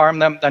that could harm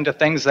them than to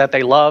things that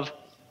they love.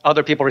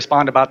 Other people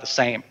respond about the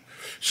same.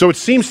 So it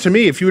seems to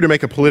me if you were to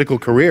make a political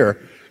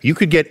career, you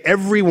could get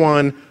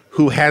everyone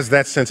who has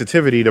that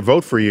sensitivity to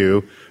vote for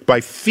you by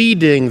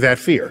feeding that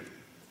fear.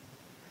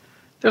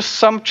 There's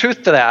some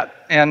truth to that.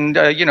 And,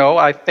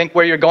 I think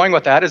where you're going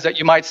with that is that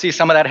you might see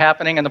some of that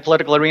happening in the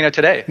political arena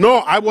today. No,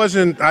 I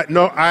wasn't.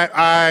 No.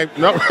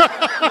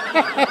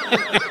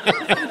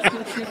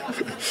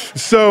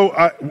 So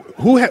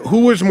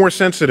who is more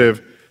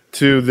sensitive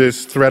to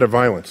this threat of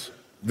violence?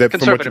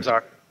 Conservatives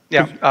are.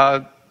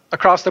 Yeah.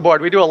 Across the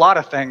board. We do a lot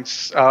of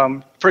things.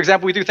 For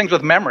example, we do things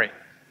with memory.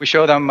 We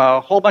show them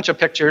a whole bunch of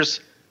pictures,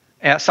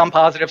 some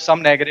positive,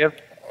 some negative.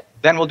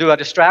 Then we'll do a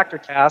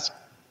distractor task.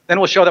 Then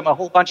we'll show them a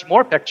whole bunch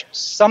more pictures,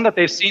 some that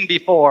they've seen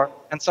before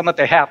and some that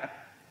they haven't.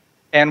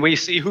 And we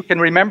see who can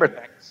remember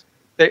things.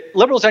 The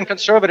liberals and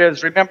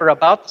conservatives remember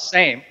about the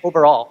same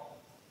overall,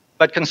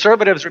 but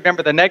conservatives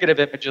remember the negative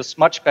images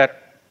much better.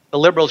 The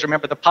liberals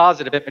remember the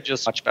positive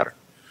images much better.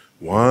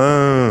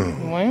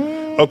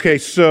 Wow. Okay,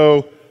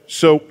 so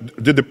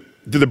do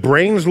the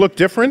brains look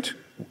different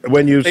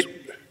when the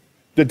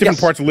different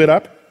parts lit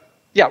up?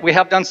 Yeah, we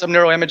have done some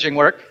neuroimaging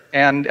work,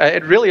 and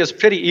it really is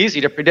pretty easy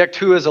to predict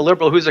who is a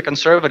liberal, who's a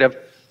conservative,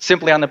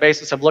 simply on the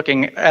basis of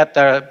looking at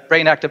the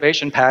brain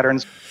activation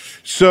patterns.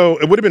 So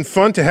it would have been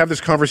fun to have this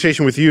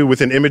conversation with you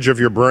with an image of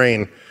your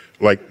brain,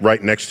 like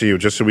right next to you,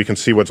 just so we can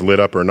see what's lit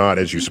up or not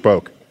as you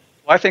spoke.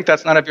 Well, I think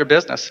that's none of your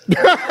business.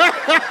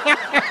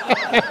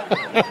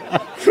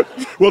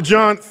 Well,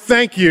 John,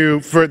 thank you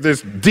for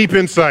this deep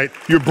insight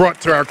you brought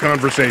to our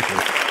conversation.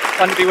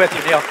 Fun to be with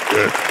you, Neil.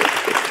 Good.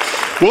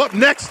 Well, up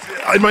next,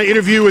 in my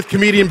interview with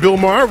comedian Bill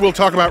Maher, we'll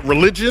talk about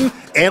religion,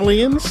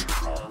 aliens,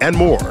 and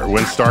more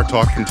when Star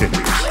Talk continues.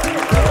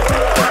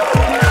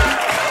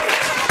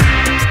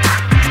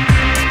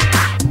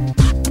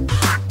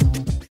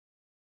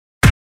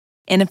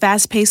 In a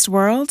fast-paced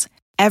world,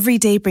 every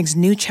day brings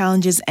new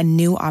challenges and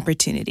new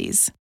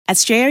opportunities. At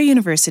Strayer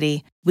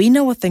University, we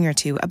know a thing or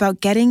two about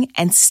getting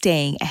and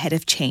staying ahead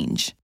of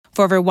change.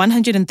 For over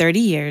 130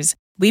 years,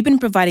 we've been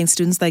providing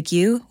students like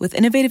you with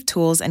innovative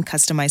tools and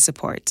customized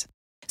support,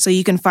 so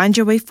you can find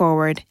your way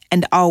forward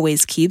and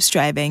always keep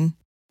striving.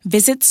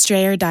 Visit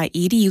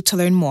strayer.edu to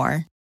learn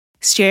more.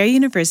 Strayer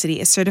University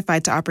is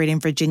certified to operate in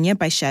Virginia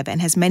by Chev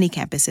and has many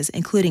campuses,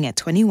 including at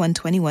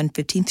 2121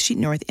 15th Street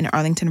North in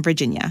Arlington,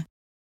 Virginia.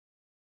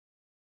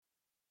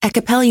 At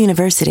Capella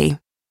University,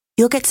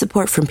 you'll get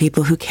support from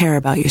people who care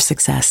about your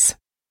success.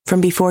 From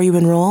before you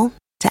enroll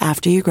to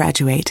after you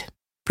graduate,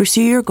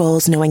 pursue your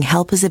goals knowing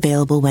help is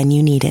available when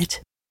you need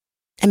it.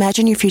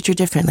 Imagine your future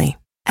differently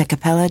at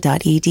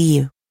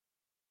capella.edu.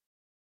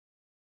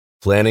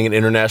 Planning an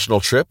international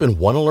trip and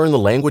want to learn the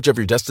language of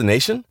your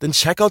destination? Then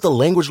check out the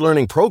language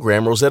learning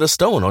program Rosetta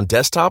Stone on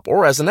desktop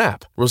or as an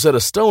app.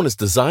 Rosetta Stone is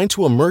designed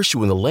to immerse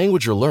you in the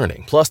language you're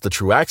learning. Plus, the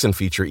True Accent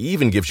feature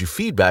even gives you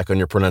feedback on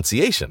your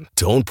pronunciation.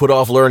 Don't put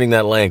off learning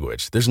that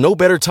language. There's no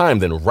better time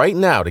than right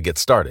now to get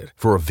started.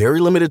 For a very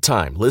limited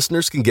time,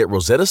 listeners can get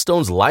Rosetta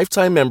Stone's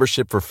lifetime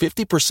membership for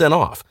 50%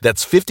 off.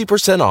 That's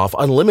 50% off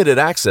unlimited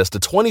access to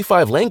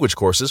 25 language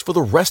courses for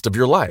the rest of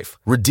your life.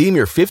 Redeem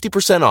your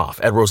 50% off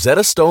at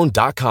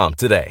rosettastone.com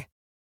today.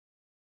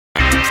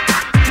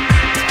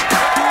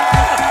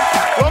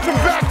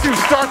 to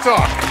Star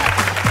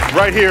Talk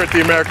right here at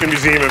the American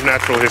Museum of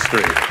Natural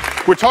History.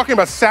 We're talking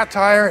about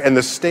satire and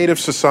the state of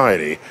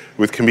society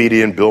with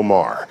comedian Bill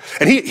Maher.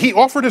 And he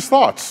offered his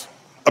thoughts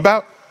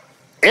about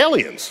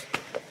aliens.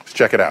 Let's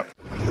check it out.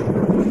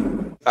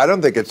 I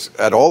don't think it's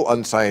at all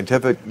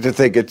unscientific to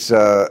think it's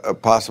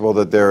possible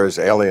that there is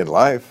alien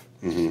life,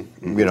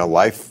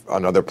 life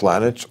on other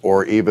planets,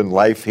 or even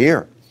life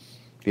here.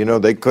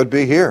 They could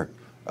be here.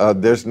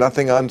 There's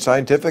nothing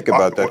unscientific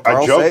about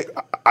that.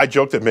 I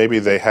joked that maybe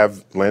they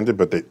have landed,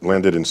 but they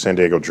landed in San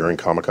Diego during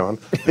Comic-Con.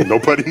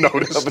 Nobody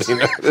noticed.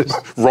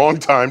 Wrong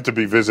time to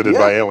be visited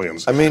by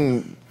aliens. I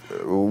mean,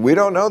 we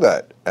don't know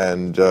that.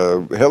 And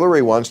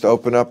Hillary wants to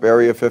open up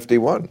Area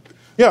 51.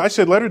 Yeah, I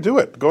said, let her do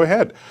it. Go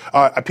ahead.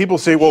 People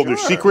say, well,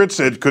 there's secrets.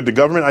 Could the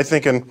government? I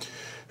think,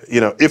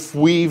 if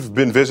we've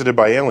been visited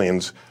by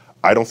aliens,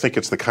 I don't think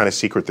it's the kind of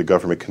secret the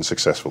government can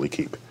successfully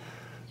keep.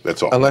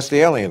 That's all. Unless the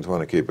aliens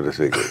want to keep it a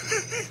secret.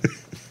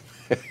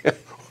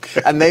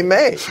 And they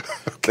may.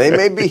 They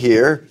may be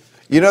here.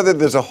 You know that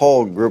there's a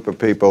whole group of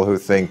people who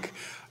think,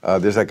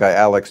 there's that guy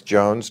Alex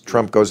Jones.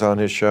 Trump goes on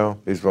his show.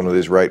 He's one of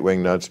these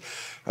right-wing nuts.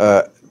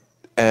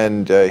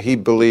 And he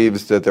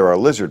believes that there are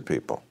lizard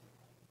people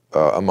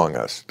among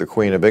us. The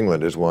Queen of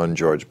England is one.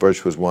 George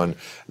Bush was one.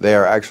 They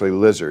are actually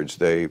lizards.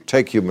 They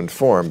take human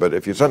form, but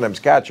if you sometimes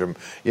catch them,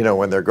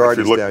 when their guard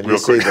is down, you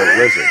see the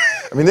lizard.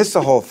 I mean, this is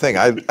the whole thing.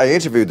 I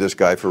interviewed this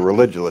guy for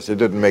Religulous. It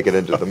didn't make it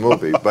into the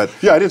movie, but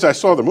yeah, I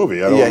saw the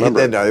movie. I don't remember.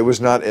 He did. No, it was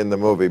not in the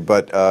movie,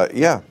 but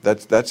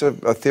that's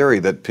a theory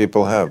that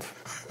people have.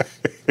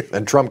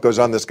 And Trump goes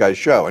on this guy's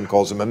show and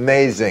calls him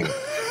amazing.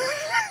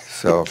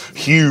 So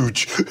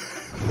huge.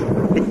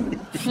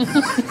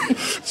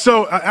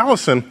 So,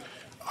 Allison,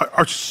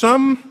 are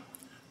some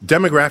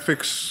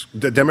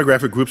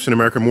demographic groups in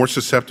America more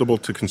susceptible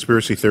to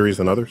conspiracy theories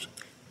than others?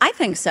 I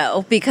think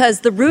so, because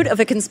the root of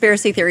a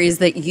conspiracy theory is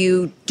that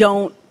you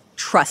don't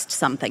trust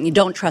something. You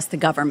don't trust the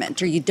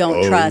government, or you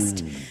don't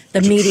trust the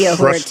media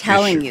who are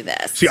telling you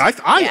this. See,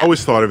 I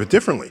always thought of it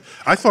differently.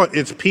 I thought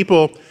it's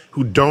people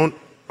who don't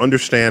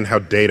understand how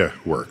data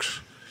works.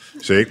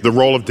 See, the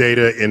role of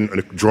data in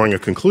drawing a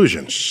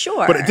conclusion.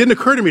 Sure. But it didn't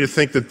occur to me to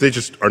think that they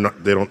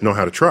don't know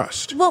how to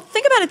trust. Well,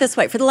 think about it this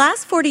way. For the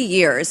last 40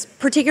 years,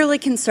 particularly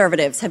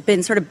conservatives have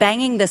been sort of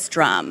banging this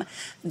drum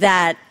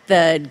that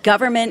the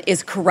government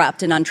is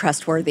corrupt and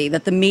untrustworthy,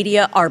 that the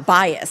media are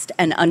biased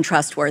and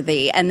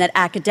untrustworthy, and that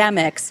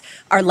academics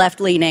are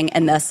left-leaning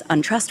and thus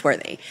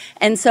untrustworthy.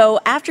 And so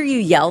after you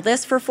yell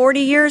this for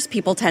 40 years,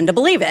 people tend to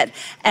believe it.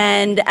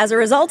 And as a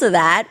result of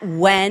that,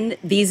 when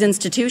these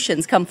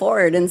institutions come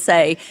forward and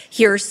say,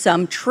 here's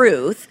some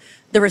truth,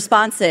 the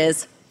response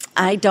is,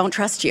 I don't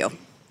trust you.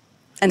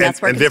 And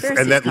that's where conspiracies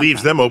and that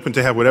leaves them open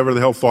to have whatever the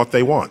hell thought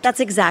they want.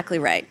 That's exactly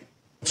right.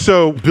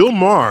 So Bill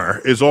Maher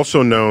is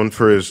also known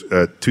for his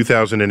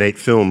 2008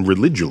 film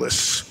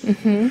Religulous.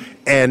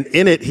 And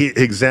in it, he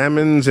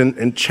examines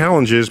and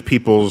challenges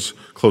people's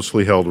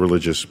closely held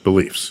religious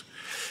beliefs.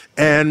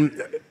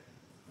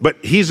 But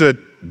he's a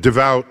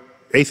devout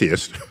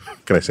atheist.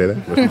 Can I say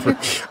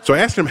that? So I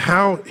asked him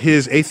how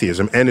his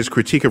atheism and his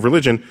critique of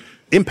religion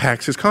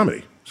impacts his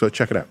comedy. So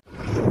check it out.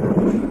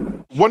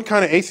 One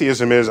kind of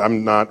atheism is,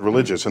 I'm not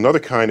religious. Another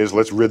kind is,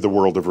 let's rid the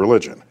world of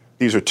religion.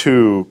 These are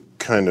two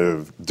kind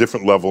of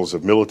different levels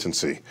of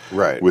militancy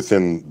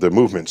within the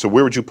movement. So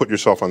where would you put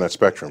yourself on that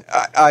spectrum?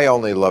 I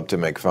only love to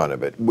make fun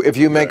of it. If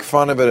you make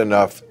fun of it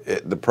enough,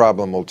 the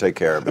problem will take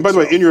care of itself. And by the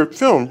way, in your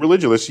film,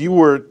 Religulous, you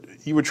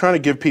were trying to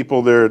give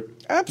people their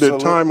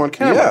time on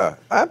camera. Yeah,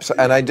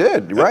 absolutely. And I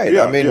did, right.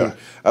 Yeah, I mean,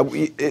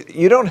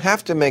 you don't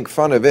have to make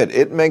fun of it.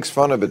 It makes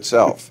fun of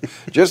itself.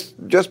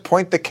 Just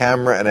point the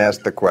camera and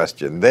ask the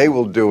question. They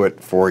will do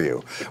it for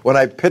you. When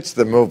I pitched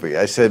the movie,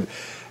 I said,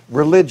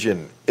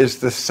 religion is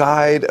the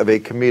side of a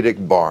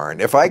comedic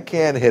barn. If I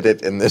can't hit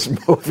it in this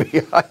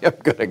movie, I am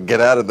going to get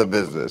out of the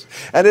business.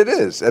 And it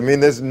is. I mean,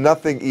 there's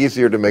nothing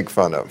easier to make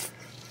fun of.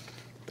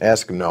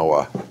 Ask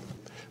Noah.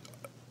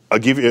 I'll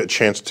give you a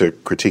chance to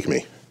critique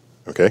me,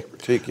 okay?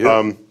 Critique you.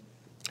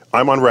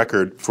 I'm on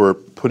record for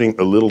putting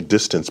a little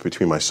distance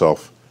between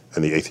myself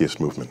and the atheist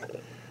movement.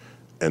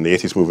 And the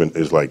atheist movement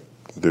is like,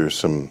 there's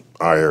some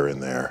ire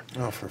in there.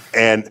 Oh,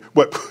 and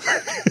what?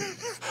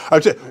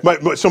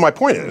 So my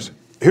point is,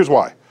 here's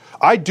why.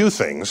 I do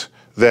things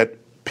that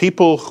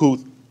people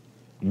who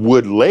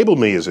would label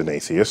me as an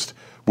atheist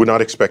would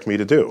not expect me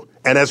to do.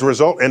 And as a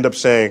result, end up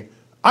saying,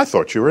 I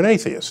thought you were an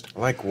atheist.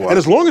 Like what? And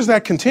as long as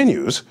that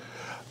continues,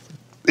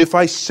 if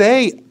I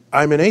say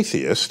I'm an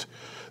atheist,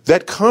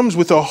 that comes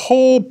with a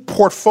whole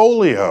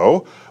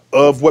portfolio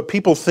of what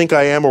people think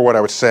I am or what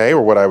I would say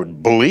or what I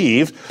would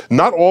believe,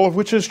 not all of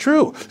which is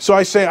true. So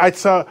I say,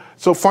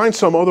 so find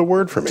some other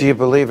word for me. Do you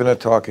believe in a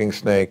talking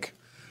snake?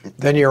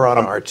 Then you're on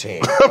our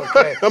team.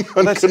 Okay.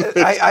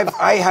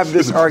 I have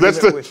this argument.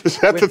 Is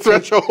that the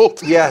threshold?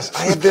 Yes,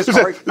 I have this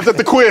argument. Is that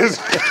the quiz?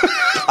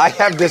 I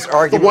have this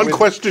argument. The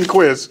one-question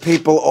quiz.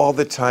 People all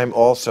the time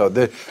also.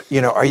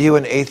 Are you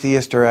an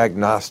atheist or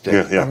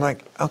agnostic? Yeah. I'm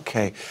like,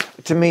 okay.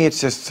 To me,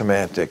 it's just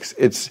semantics.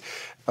 It's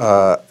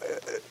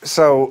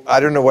So I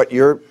don't know what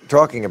you're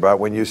talking about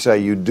when you say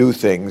you do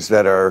things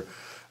that are...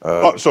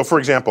 So, for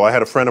example, I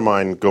had a friend of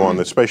mine go on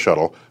the space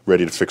shuttle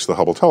ready to fix the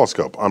Hubble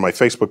telescope. On my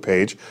Facebook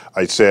page,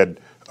 I said,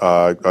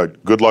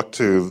 good luck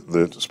to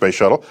the space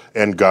shuttle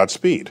and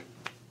Godspeed.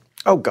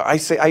 Oh,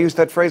 I use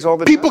that phrase all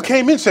the time. People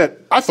came in and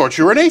said, I thought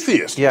you were an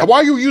atheist. Yeah. Why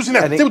are you using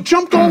that? They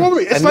jumped all over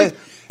me. It's like,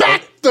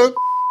 back the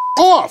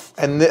off.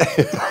 And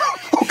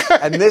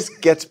this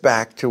gets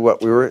back to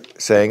what we were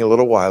saying a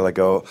little while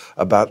ago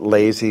about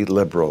lazy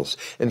liberals.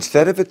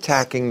 Instead of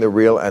attacking the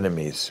real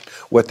enemies,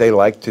 what they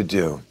like to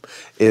do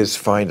is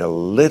find a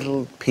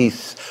little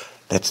piece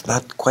that's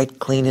not quite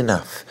clean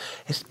enough.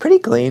 It's pretty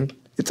clean.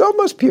 It's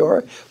almost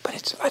pure, but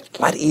it's a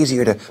lot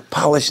easier to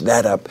polish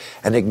that up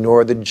and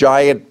ignore the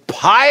giant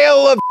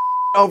pile of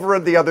over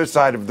at the other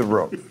side of the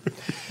room.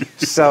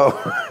 So,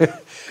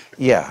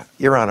 yeah,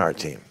 you're on our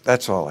team.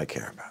 That's all I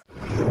care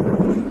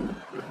about.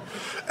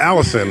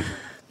 Allison,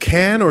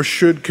 can or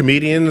should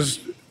comedians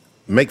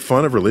make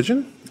fun of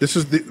religion?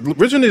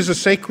 Religion is a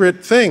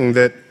sacred thing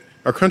that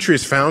our country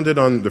is founded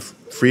on the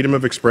freedom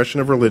of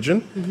expression of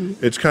religion.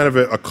 Mm-hmm. It's kind of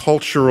a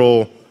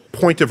cultural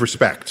point of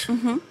respect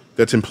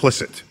that's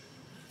implicit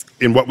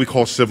in what we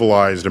call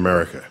civilized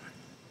America.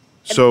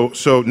 So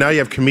now you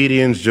have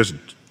comedians just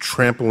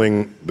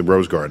trampling the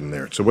rose garden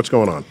there. So what's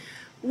going on?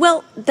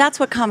 Well, that's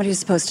what comedy is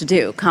supposed to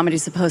do. Comedy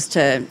is supposed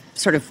to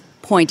sort of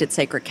point at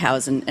sacred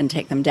cows and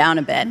take them down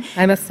a bit.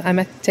 I must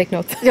take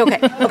notes.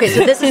 Okay,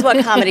 so this is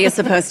what comedy is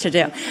supposed to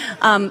do.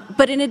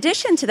 But in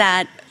addition to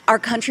that, our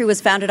country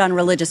was founded on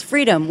religious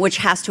freedom, which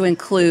has to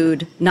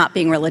include not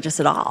being religious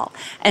at all.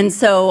 And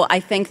so I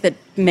think that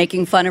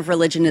making fun of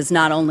religion is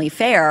not only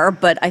fair,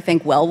 but I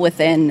think well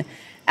within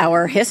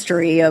our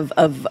history of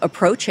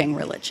approaching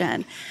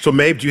religion. So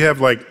Maeve, do you have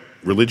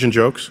religion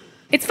jokes?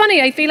 It's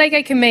funny, I feel like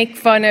I can make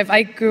fun of,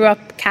 I grew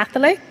up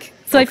Catholic,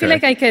 so I feel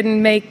like I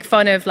can make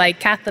fun of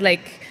Catholic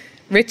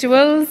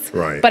rituals,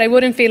 right, but I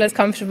wouldn't feel as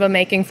comfortable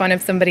making fun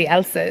of somebody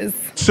else's.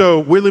 So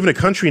we live in a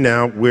country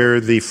now where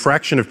the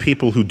fraction of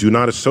people who do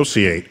not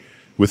associate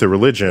with a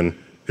religion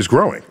is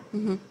growing.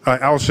 Mm-hmm.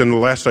 Allison, the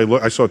last I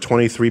saw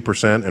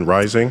 23% and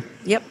rising.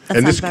 Yep, that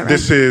and sounds about right.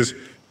 This is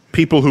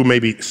people who may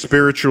be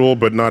spiritual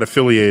but not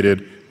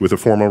affiliated with a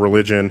formal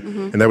religion,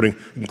 and that would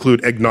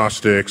include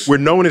agnostics, where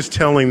no one is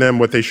telling them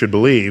what they should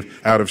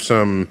believe out of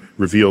some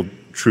revealed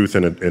truth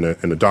in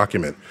a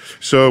document.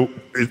 So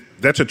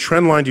that's a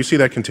trend line. Do you see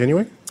that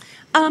continuing?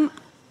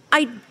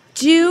 I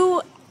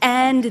do,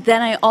 and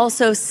then I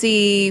also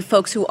see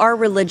folks who are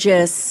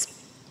religious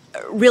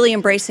really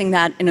embracing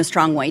that in a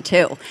strong way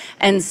too.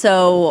 And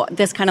so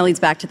this kind of leads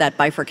back to that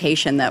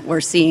bifurcation that we're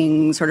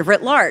seeing sort of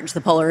writ large,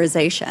 the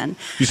polarization.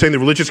 You're saying the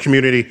religious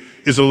community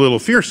is a little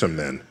fearsome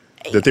then?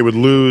 That they would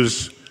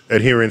lose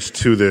adherence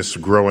to this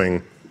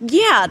growing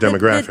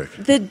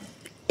demographic? The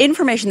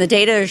information, the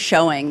data is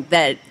showing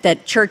that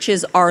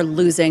churches are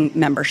losing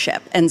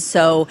membership. And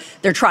so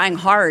they're trying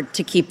hard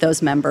to keep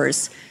those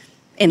members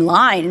in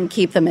line and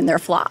keep them in their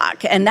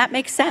flock. And that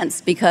makes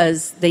sense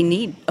because they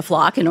need a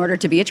flock in order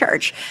to be a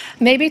church.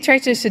 Maybe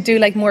churches should do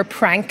more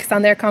pranks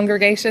on their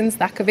congregations.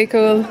 That could be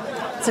cool.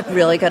 It's a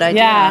really good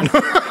idea.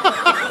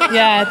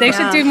 Yeah, they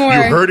should do more.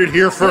 You heard it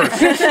here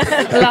first.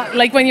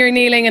 Like when you're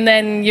kneeling and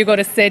then you go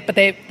to sit, but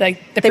the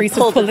priest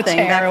will pull the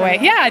chair away.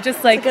 Yeah,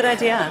 just a good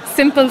idea.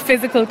 Simple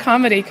physical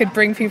comedy could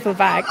bring people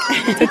back.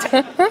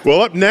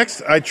 Well, up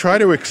next, I try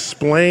to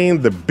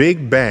explain the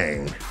Big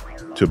Bang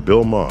to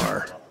Bill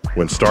Maher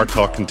when Star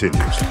Talk continues.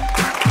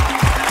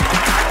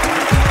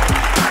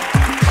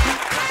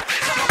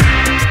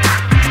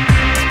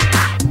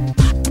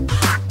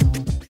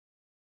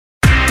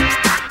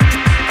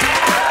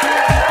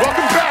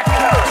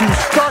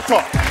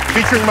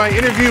 Featuring my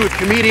interview with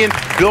comedian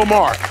Bill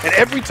Maher. And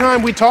every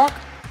time we talk,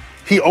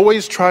 he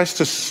always tries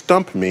to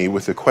stump me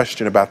with a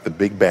question about the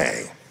Big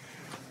Bang.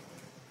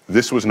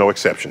 This was no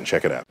exception.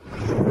 Check it out.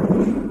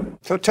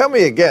 So tell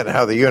me again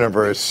how the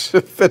universe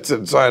fits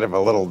inside of a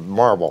little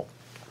marble.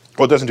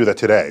 Well, it doesn't do that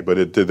today, but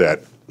it did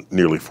that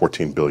nearly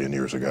 14 billion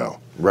years ago.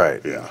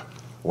 Right. Yeah.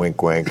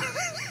 Wink, wink.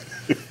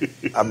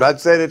 I'm not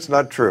saying it's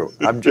not true.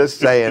 I'm just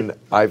saying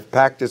I've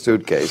packed a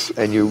suitcase,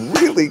 and you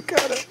really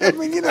gotta. I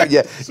mean,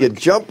 you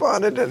jump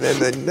on it, and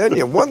then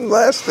you one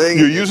last thing.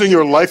 You're using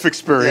your life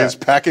experience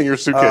packing your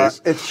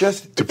suitcase. It's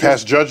just to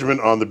pass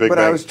judgment on the Big Bang.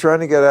 But I was trying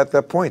to get at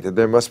that point that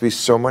there must be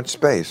so much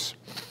space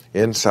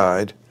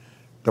inside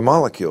the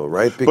molecule,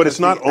 right? Because but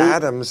it's not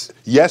atoms.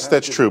 Yes,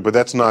 that's true, but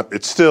that's not.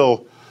 It's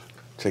still.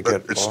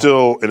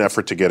 Still an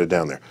effort to get it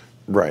down there.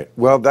 Right.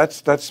 Well,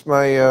 that's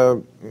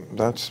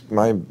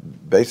my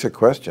basic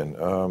question.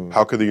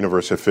 How could the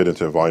universe have fit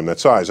into a volume that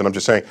size? And I'm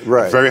just saying,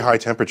 very high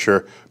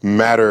temperature,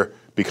 matter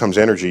becomes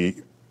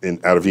energy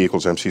out of E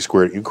equals mc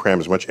squared. You cram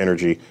as much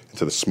energy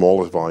into the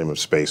smallest volume of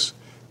space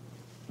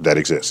that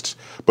exists.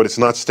 But it's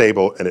not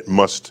stable, and it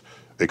must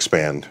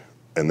expand,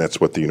 and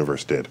that's what the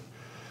universe did.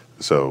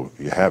 So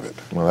you have it.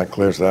 Well, that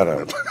clears that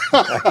up.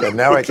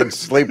 Now I can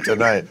sleep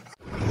tonight.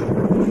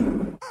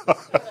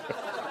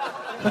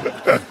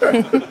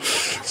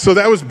 So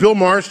that was Bill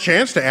Maher's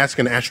chance to ask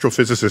an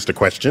astrophysicist a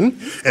question,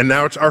 and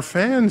now it's our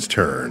fans'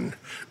 turn.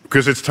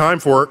 Because it's time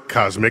for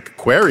Cosmic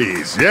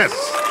Queries. Yes.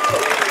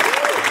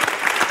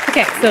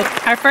 Okay, so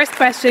our first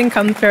question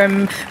comes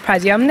from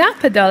Pradyumna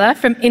Padala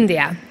from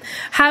India.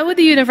 How would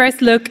the universe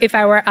look if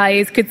our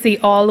eyes could see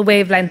all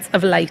wavelengths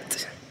of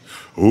light?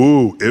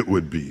 Ooh, it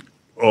would be.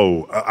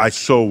 Oh, I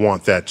so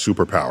want that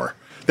superpower.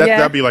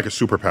 That'd be like a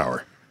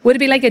superpower. Would it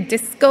be like a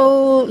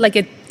disco, like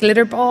a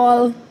glitter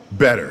ball?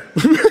 Better.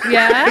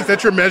 Yeah? Is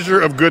that your measure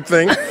of good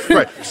things?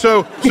 Right.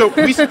 So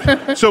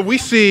we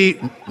see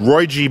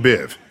Roy G.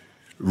 Biv.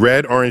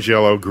 Red, orange,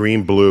 yellow,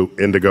 green, blue,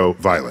 indigo,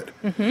 violet.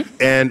 Mm-hmm.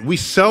 And we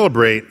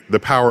celebrate the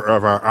power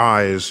of our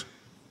eyes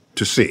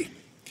to see.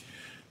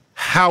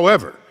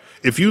 However,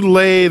 if you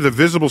lay the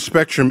visible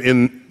spectrum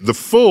in the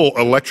full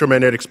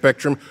electromagnetic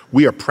spectrum,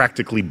 we are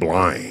practically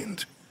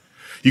blind.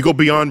 You go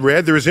beyond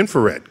red, there is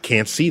infrared,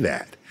 can't see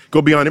that.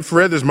 Go beyond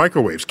infrared, there's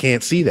microwaves,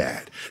 can't see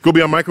that. Go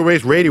beyond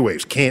microwaves, radio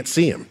waves, can't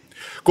see them.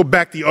 Go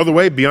back the other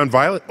way, beyond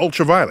violet,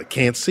 ultraviolet,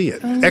 can't see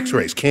it.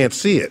 X-rays, can't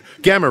see it.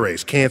 Gamma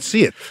rays, can't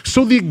see it.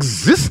 So the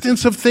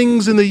existence of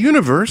things in the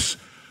universe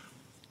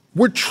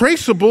were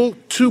traceable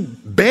to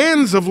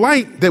bands of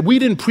light that we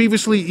didn't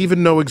previously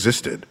even know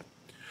existed.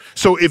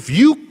 So if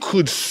you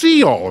could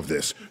see all of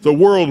this, the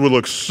world would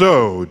look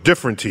so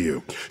different to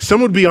you.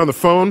 Someone would be on the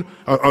phone,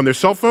 on their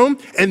cell phone,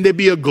 and there'd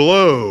be a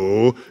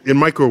glow in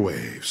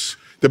microwaves.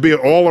 There'd be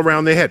all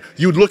around their head.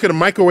 You'd look at a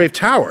microwave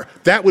tower.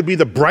 That would be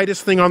the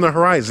brightest thing on the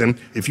horizon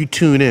if you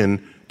tune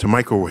in to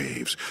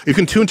microwaves. You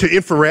can tune to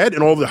infrared,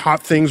 and all the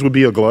hot things would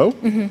be aglow.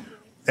 Mm-hmm.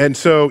 And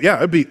so, yeah,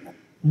 it'd be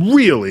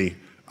really,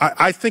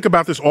 I think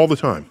about this all the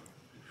time.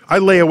 I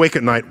lay awake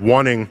at night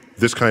wanting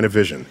this kind of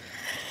vision.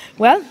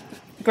 Well,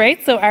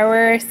 great. So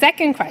our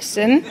second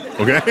question.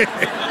 Okay.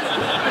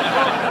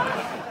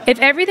 If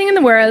everything in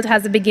the world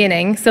has a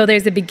beginning, so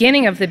there's a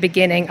beginning of the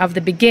beginning of the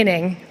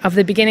beginning of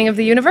the beginning of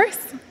the universe?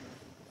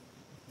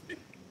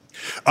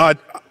 I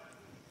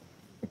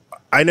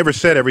never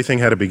said everything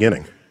had a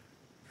beginning.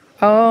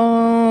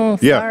 Oh,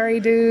 sorry,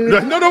 dude.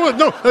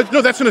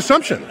 No, that's an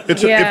assumption.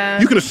 If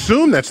you can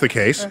assume that's the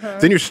case,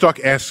 then you're stuck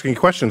asking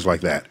questions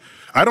like that.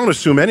 I don't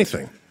assume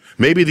anything.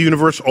 Maybe the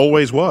universe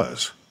always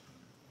was.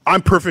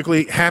 I'm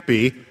perfectly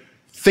happy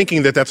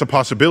thinking that that's a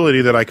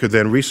possibility that I could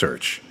then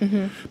research.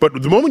 Mm-hmm.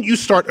 But the moment you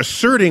start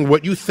asserting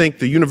what you think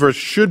the universe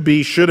should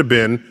be, should have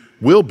been,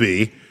 will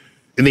be,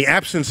 in the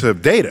absence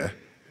of data,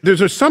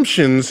 there's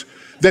assumptions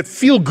that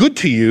feel good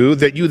to you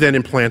that you then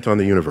implant on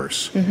the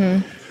universe.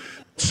 Mm-hmm.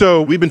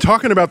 So we've been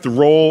talking about the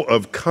role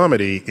of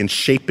comedy in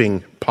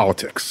shaping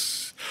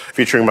politics,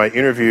 featuring my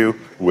interview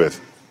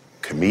with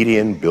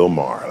comedian Bill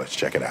Maher. Let's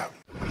check it out.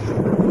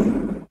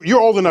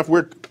 You're old enough,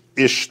 we're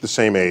ish the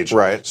same age.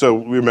 Right. So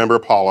we remember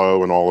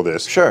Apollo and all of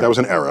this. Sure. That was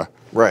an era.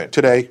 Right.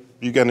 Today,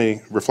 you got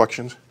any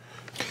reflections?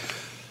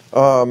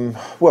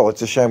 Well,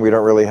 it's a shame we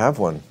don't really have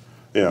one.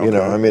 Yeah, okay. You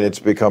know, I mean, it's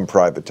become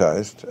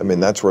privatized. I mean,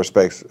 that's where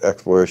space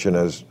exploration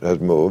has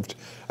moved.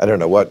 I don't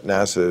know what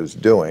NASA is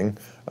doing.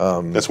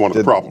 That's one of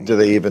the problems. Do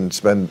they even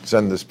send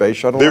the space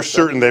shuttle? They're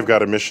certain they've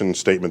got a mission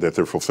statement that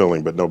they're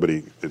fulfilling, but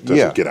it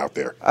doesn't get out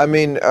there. I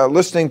mean,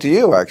 listening to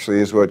you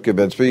actually is what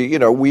convinced me. You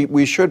know,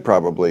 we should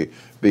probably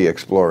be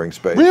exploring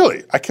space.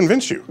 Really? I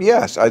convinced you?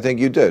 Yes, I think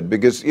you did,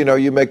 because, you know,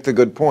 you make the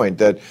good point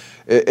that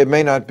it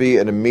may not be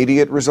an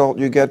immediate result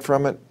you get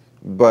from it,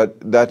 but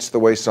that's the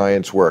way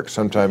science works.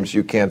 Sometimes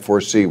you can't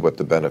foresee what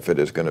the benefit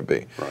is going to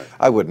be. Right.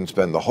 I wouldn't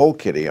spend the whole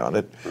kitty on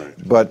it,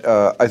 right. But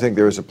I think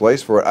there is a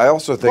place for it. I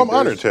also think I'm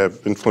honored to have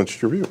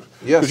influenced your views.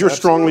 Yes, because you're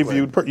strongly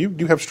absolutely. viewed.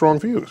 You have strong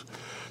views.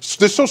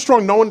 They're so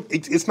strong. No one.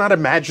 It's not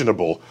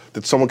imaginable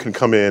that someone can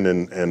come in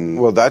and.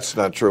 Well, that's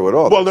not true at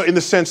all. Well, no, in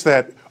the sense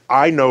that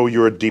I know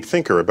you're a deep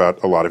thinker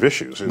about a lot of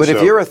issues. But if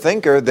you're a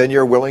thinker, then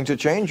you're willing to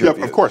change your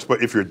views. Of course.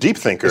 But if you're a deep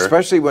thinker,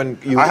 especially when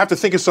I have to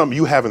think of something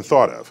you haven't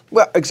thought of.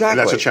 Well,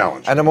 exactly. And that's a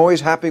challenge. And I'm always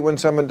happy when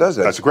someone does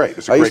that. That's great.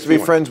 It's a I great used to be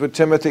feeling. friends with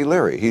Timothy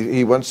Leary.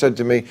 He once said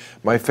to me,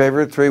 "My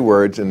favorite 3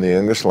 words in the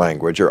English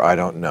language are I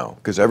don't know,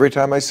 because every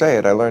time I say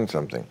it, I learn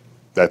something."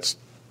 That's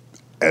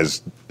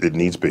as it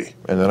needs be.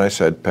 And then I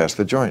said, "Pass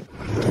the joint."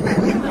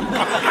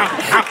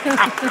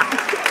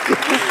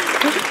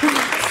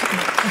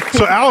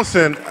 So,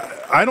 Allison,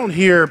 I don't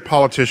hear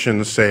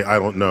politicians say I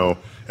don't know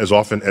as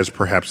often as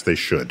perhaps they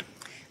should.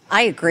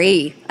 I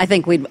agree. I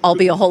think we'd all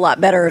be a whole lot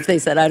better if they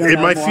said I don't know.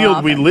 In my more field,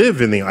 often. we live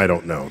in the I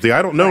don't know. The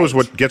I don't know is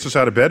what gets us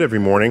out of bed every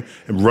morning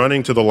and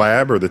running to the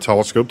lab or the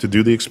telescope to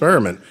do the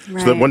experiment. So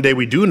that Right. one day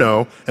we do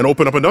know and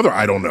open up another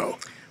I don't know.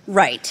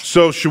 Right.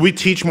 So should we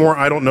teach more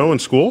I don't know in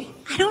school?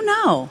 I don't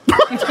know.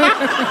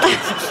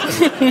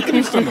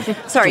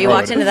 Sorry, you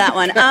walked into that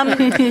one.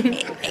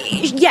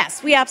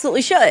 Yes, we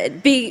absolutely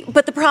should be.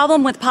 But the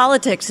problem with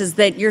politics is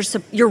that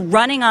you're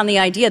running on the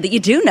idea that you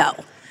do know.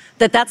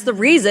 That's the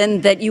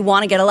reason that you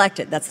want to get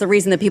elected. That's the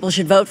reason that people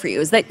should vote for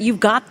you, is that you've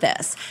got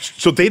this.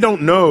 So they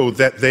don't know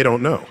that they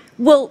don't know.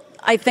 Well,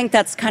 I think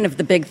that's kind of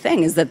the big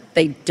thing, is that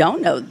they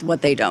don't know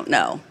what they don't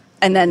know.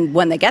 And then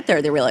when they get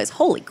there, they realize,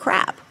 holy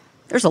crap,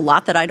 there's a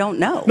lot that I don't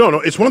know.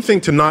 No, it's one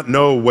thing to not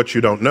know what you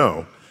don't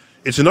know.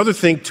 It's another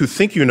thing to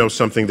think you know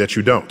something that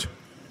you don't.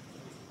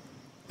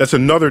 That's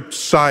another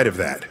side of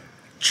that.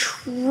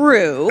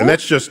 true. And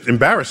that's just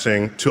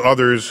embarrassing to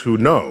others who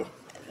know.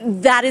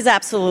 That is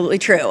absolutely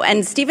true.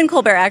 And Stephen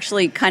Colbert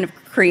actually kind of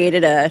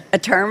created a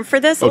term for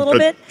this a little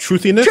bit.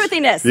 Truthiness?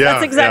 Truthiness. Yeah,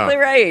 that's exactly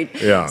right.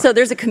 Yeah. So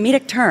there's a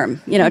comedic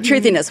term,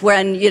 truthiness,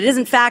 when it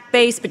isn't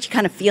fact-based, but you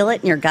kind of feel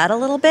it in your gut a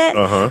little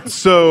bit.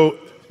 So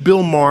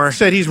Bill Maher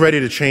said he's ready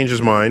to change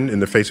his mind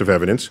in the face of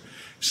evidence,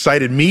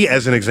 cited me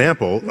as an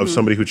example of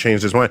somebody who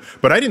changed his mind.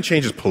 But I didn't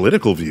change his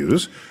political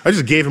views. I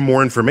just gave him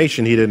more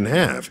information he didn't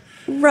have.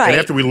 Right. And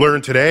after we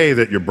learned today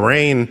that your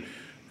brain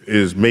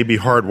is maybe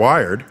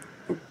hardwired,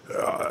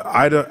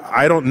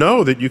 I don't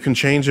know that you can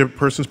change a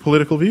person's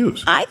political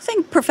views. I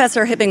think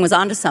Professor Hibbing was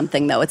onto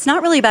something, though. It's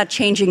not really about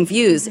changing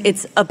views.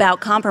 It's about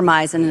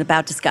compromise and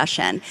about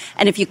discussion.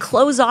 And if you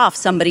close off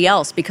somebody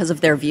else because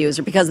of their views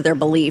or because of their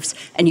beliefs,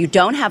 and you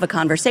don't have a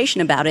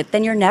conversation about it,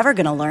 then you're never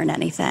going to learn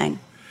anything.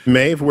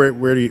 Maeve, where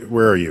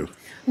are you?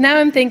 Now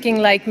I'm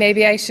thinking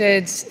maybe I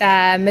should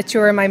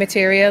mature my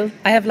material.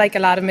 I have a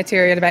lot of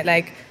material about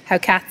how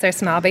cats are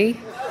snobby.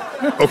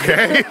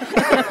 Okay.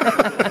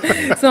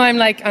 So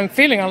I'm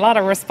feeling a lot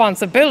of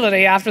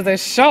responsibility after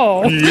this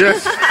show.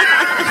 Yes.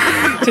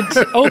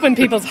 to open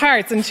people's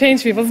hearts and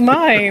change people's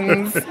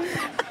minds.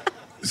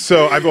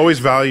 So I've always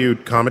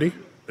valued comedy.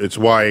 It's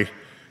why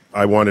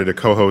I wanted a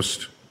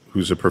co-host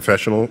who's a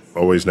professional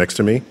always next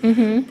to me.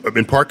 Mm-hmm.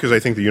 In part because I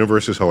think the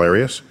universe is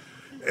hilarious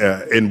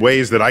in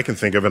ways that I can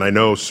think of, and I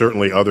know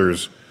certainly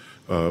others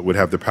would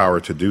have the power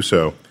to do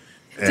so.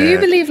 Do you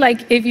believe,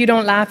 if you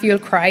don't laugh, you'll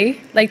cry?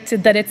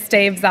 That it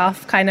staves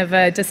off kind of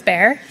a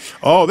despair?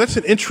 Oh, that's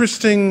an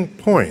interesting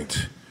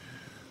point.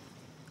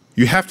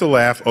 You have to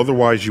laugh,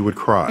 otherwise you would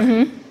cry.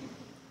 Mm-hmm.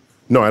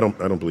 No, I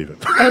don't believe it.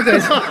 Oh,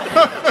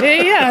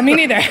 good. Yeah, me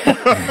neither.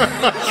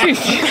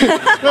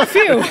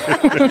 Phew.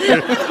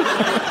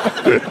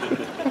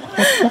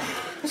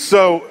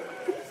 So,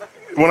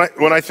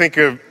 when I think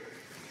of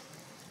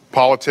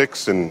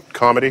politics and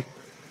comedy,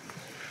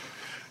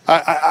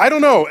 I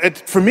don't know.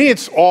 For me,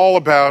 it's all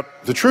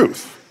about the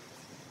truth.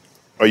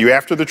 Are you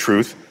after the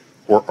truth,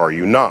 or are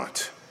you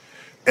not?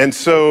 And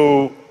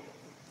so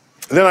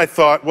then I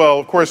thought, well,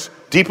 of course,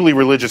 deeply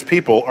religious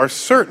people are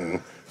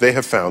certain they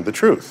have found the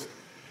truth.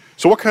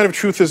 So what kind of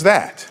truth is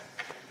that?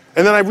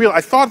 And then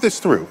I thought this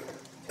through,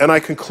 and I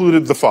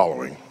concluded the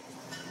following.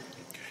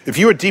 If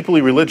you are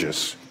deeply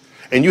religious,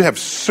 and you have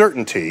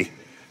certainty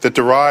that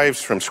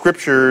derives from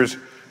scriptures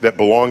that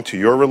belong to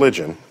your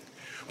religion,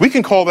 we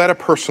can call that a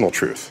personal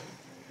truth,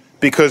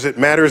 because it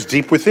matters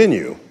deep within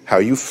you how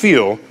you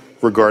feel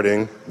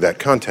regarding that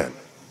content.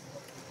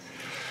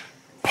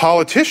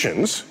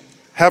 Politicians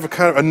have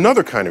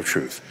another kind of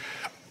truth.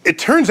 It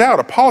turns out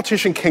a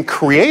politician can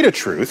create a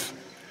truth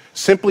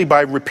simply by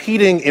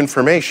repeating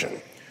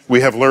information we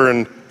have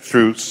learned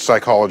through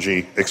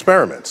psychology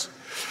experiments.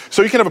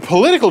 So you can have a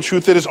political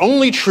truth that is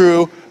only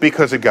true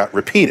because it got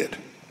repeated.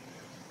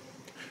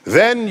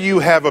 Then you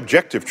have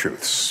objective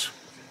truths.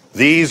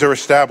 These are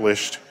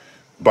established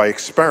by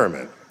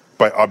experiment,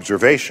 by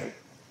observation.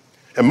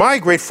 And my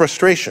great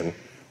frustration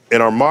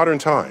in our modern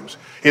times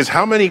is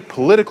how many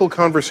political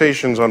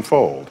conversations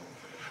unfold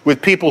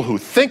with people who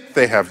think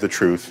they have the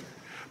truth,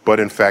 but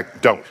in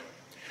fact don't.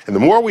 And the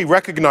more we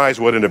recognize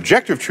what an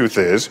objective truth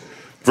is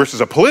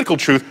versus a political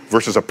truth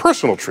versus a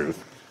personal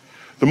truth,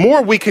 the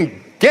more we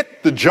can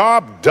get the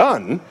job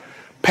done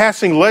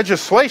passing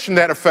legislation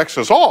that affects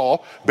us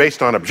all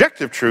based on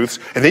objective truths,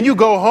 and then you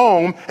go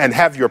home and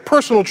have your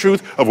personal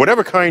truth of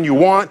whatever kind you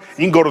want.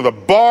 You can go to the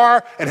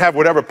bar and have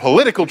whatever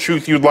political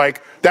truth you'd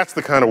like. That's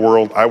the kind of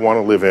world I want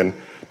to live in,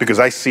 because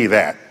I see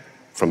that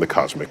from the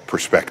cosmic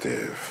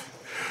perspective.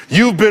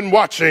 You've been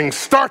watching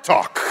Star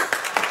Talk.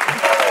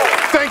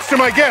 Thanks to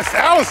my guests,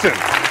 Allison,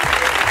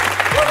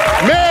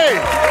 May,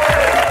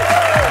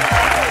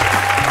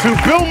 to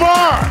Bill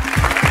Maher,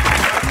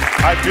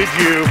 I bid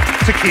you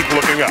to keep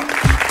looking up.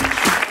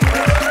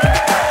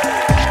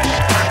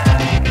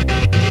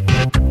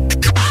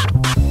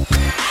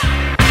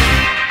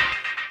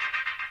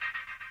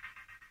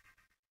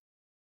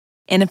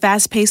 In a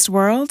fast-paced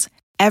world,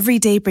 every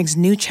day brings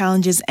new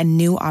challenges and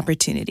new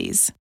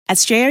opportunities. At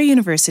Strayer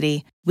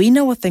University, we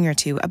know a thing or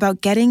two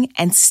about getting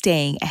and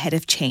staying ahead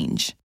of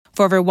change.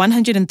 For over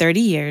 130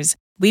 years,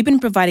 we've been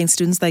providing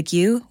students like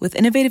you with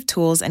innovative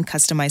tools and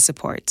customized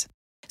support,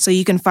 so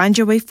you can find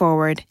your way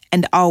forward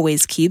and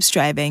always keep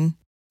striving.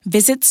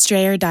 Visit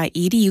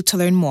strayer.edu to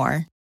learn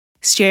more.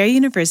 Strayer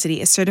University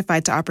is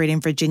certified to operate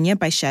in Virginia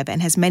by Chev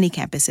and has many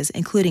campuses,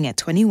 including at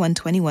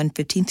 2121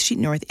 15th Street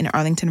North in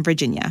Arlington,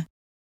 Virginia.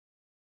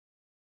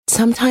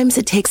 Sometimes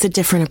it takes a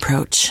different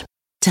approach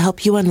to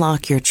help you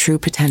unlock your true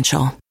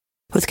potential.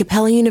 With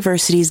Capella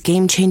University's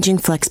game-changing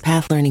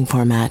FlexPath learning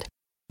format,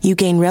 you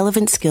gain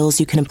relevant skills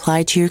you can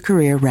apply to your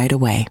career right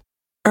away.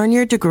 Earn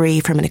your degree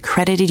from an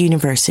accredited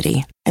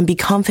university and be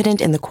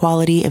confident in the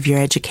quality of your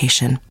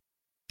education.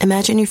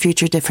 Imagine your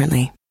future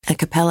differently at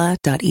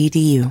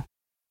capella.edu.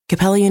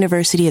 Capella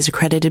University is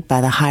accredited by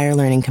the Higher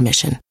Learning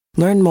Commission.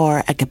 Learn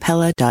more at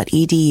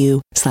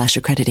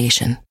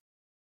capella.edu/accreditation.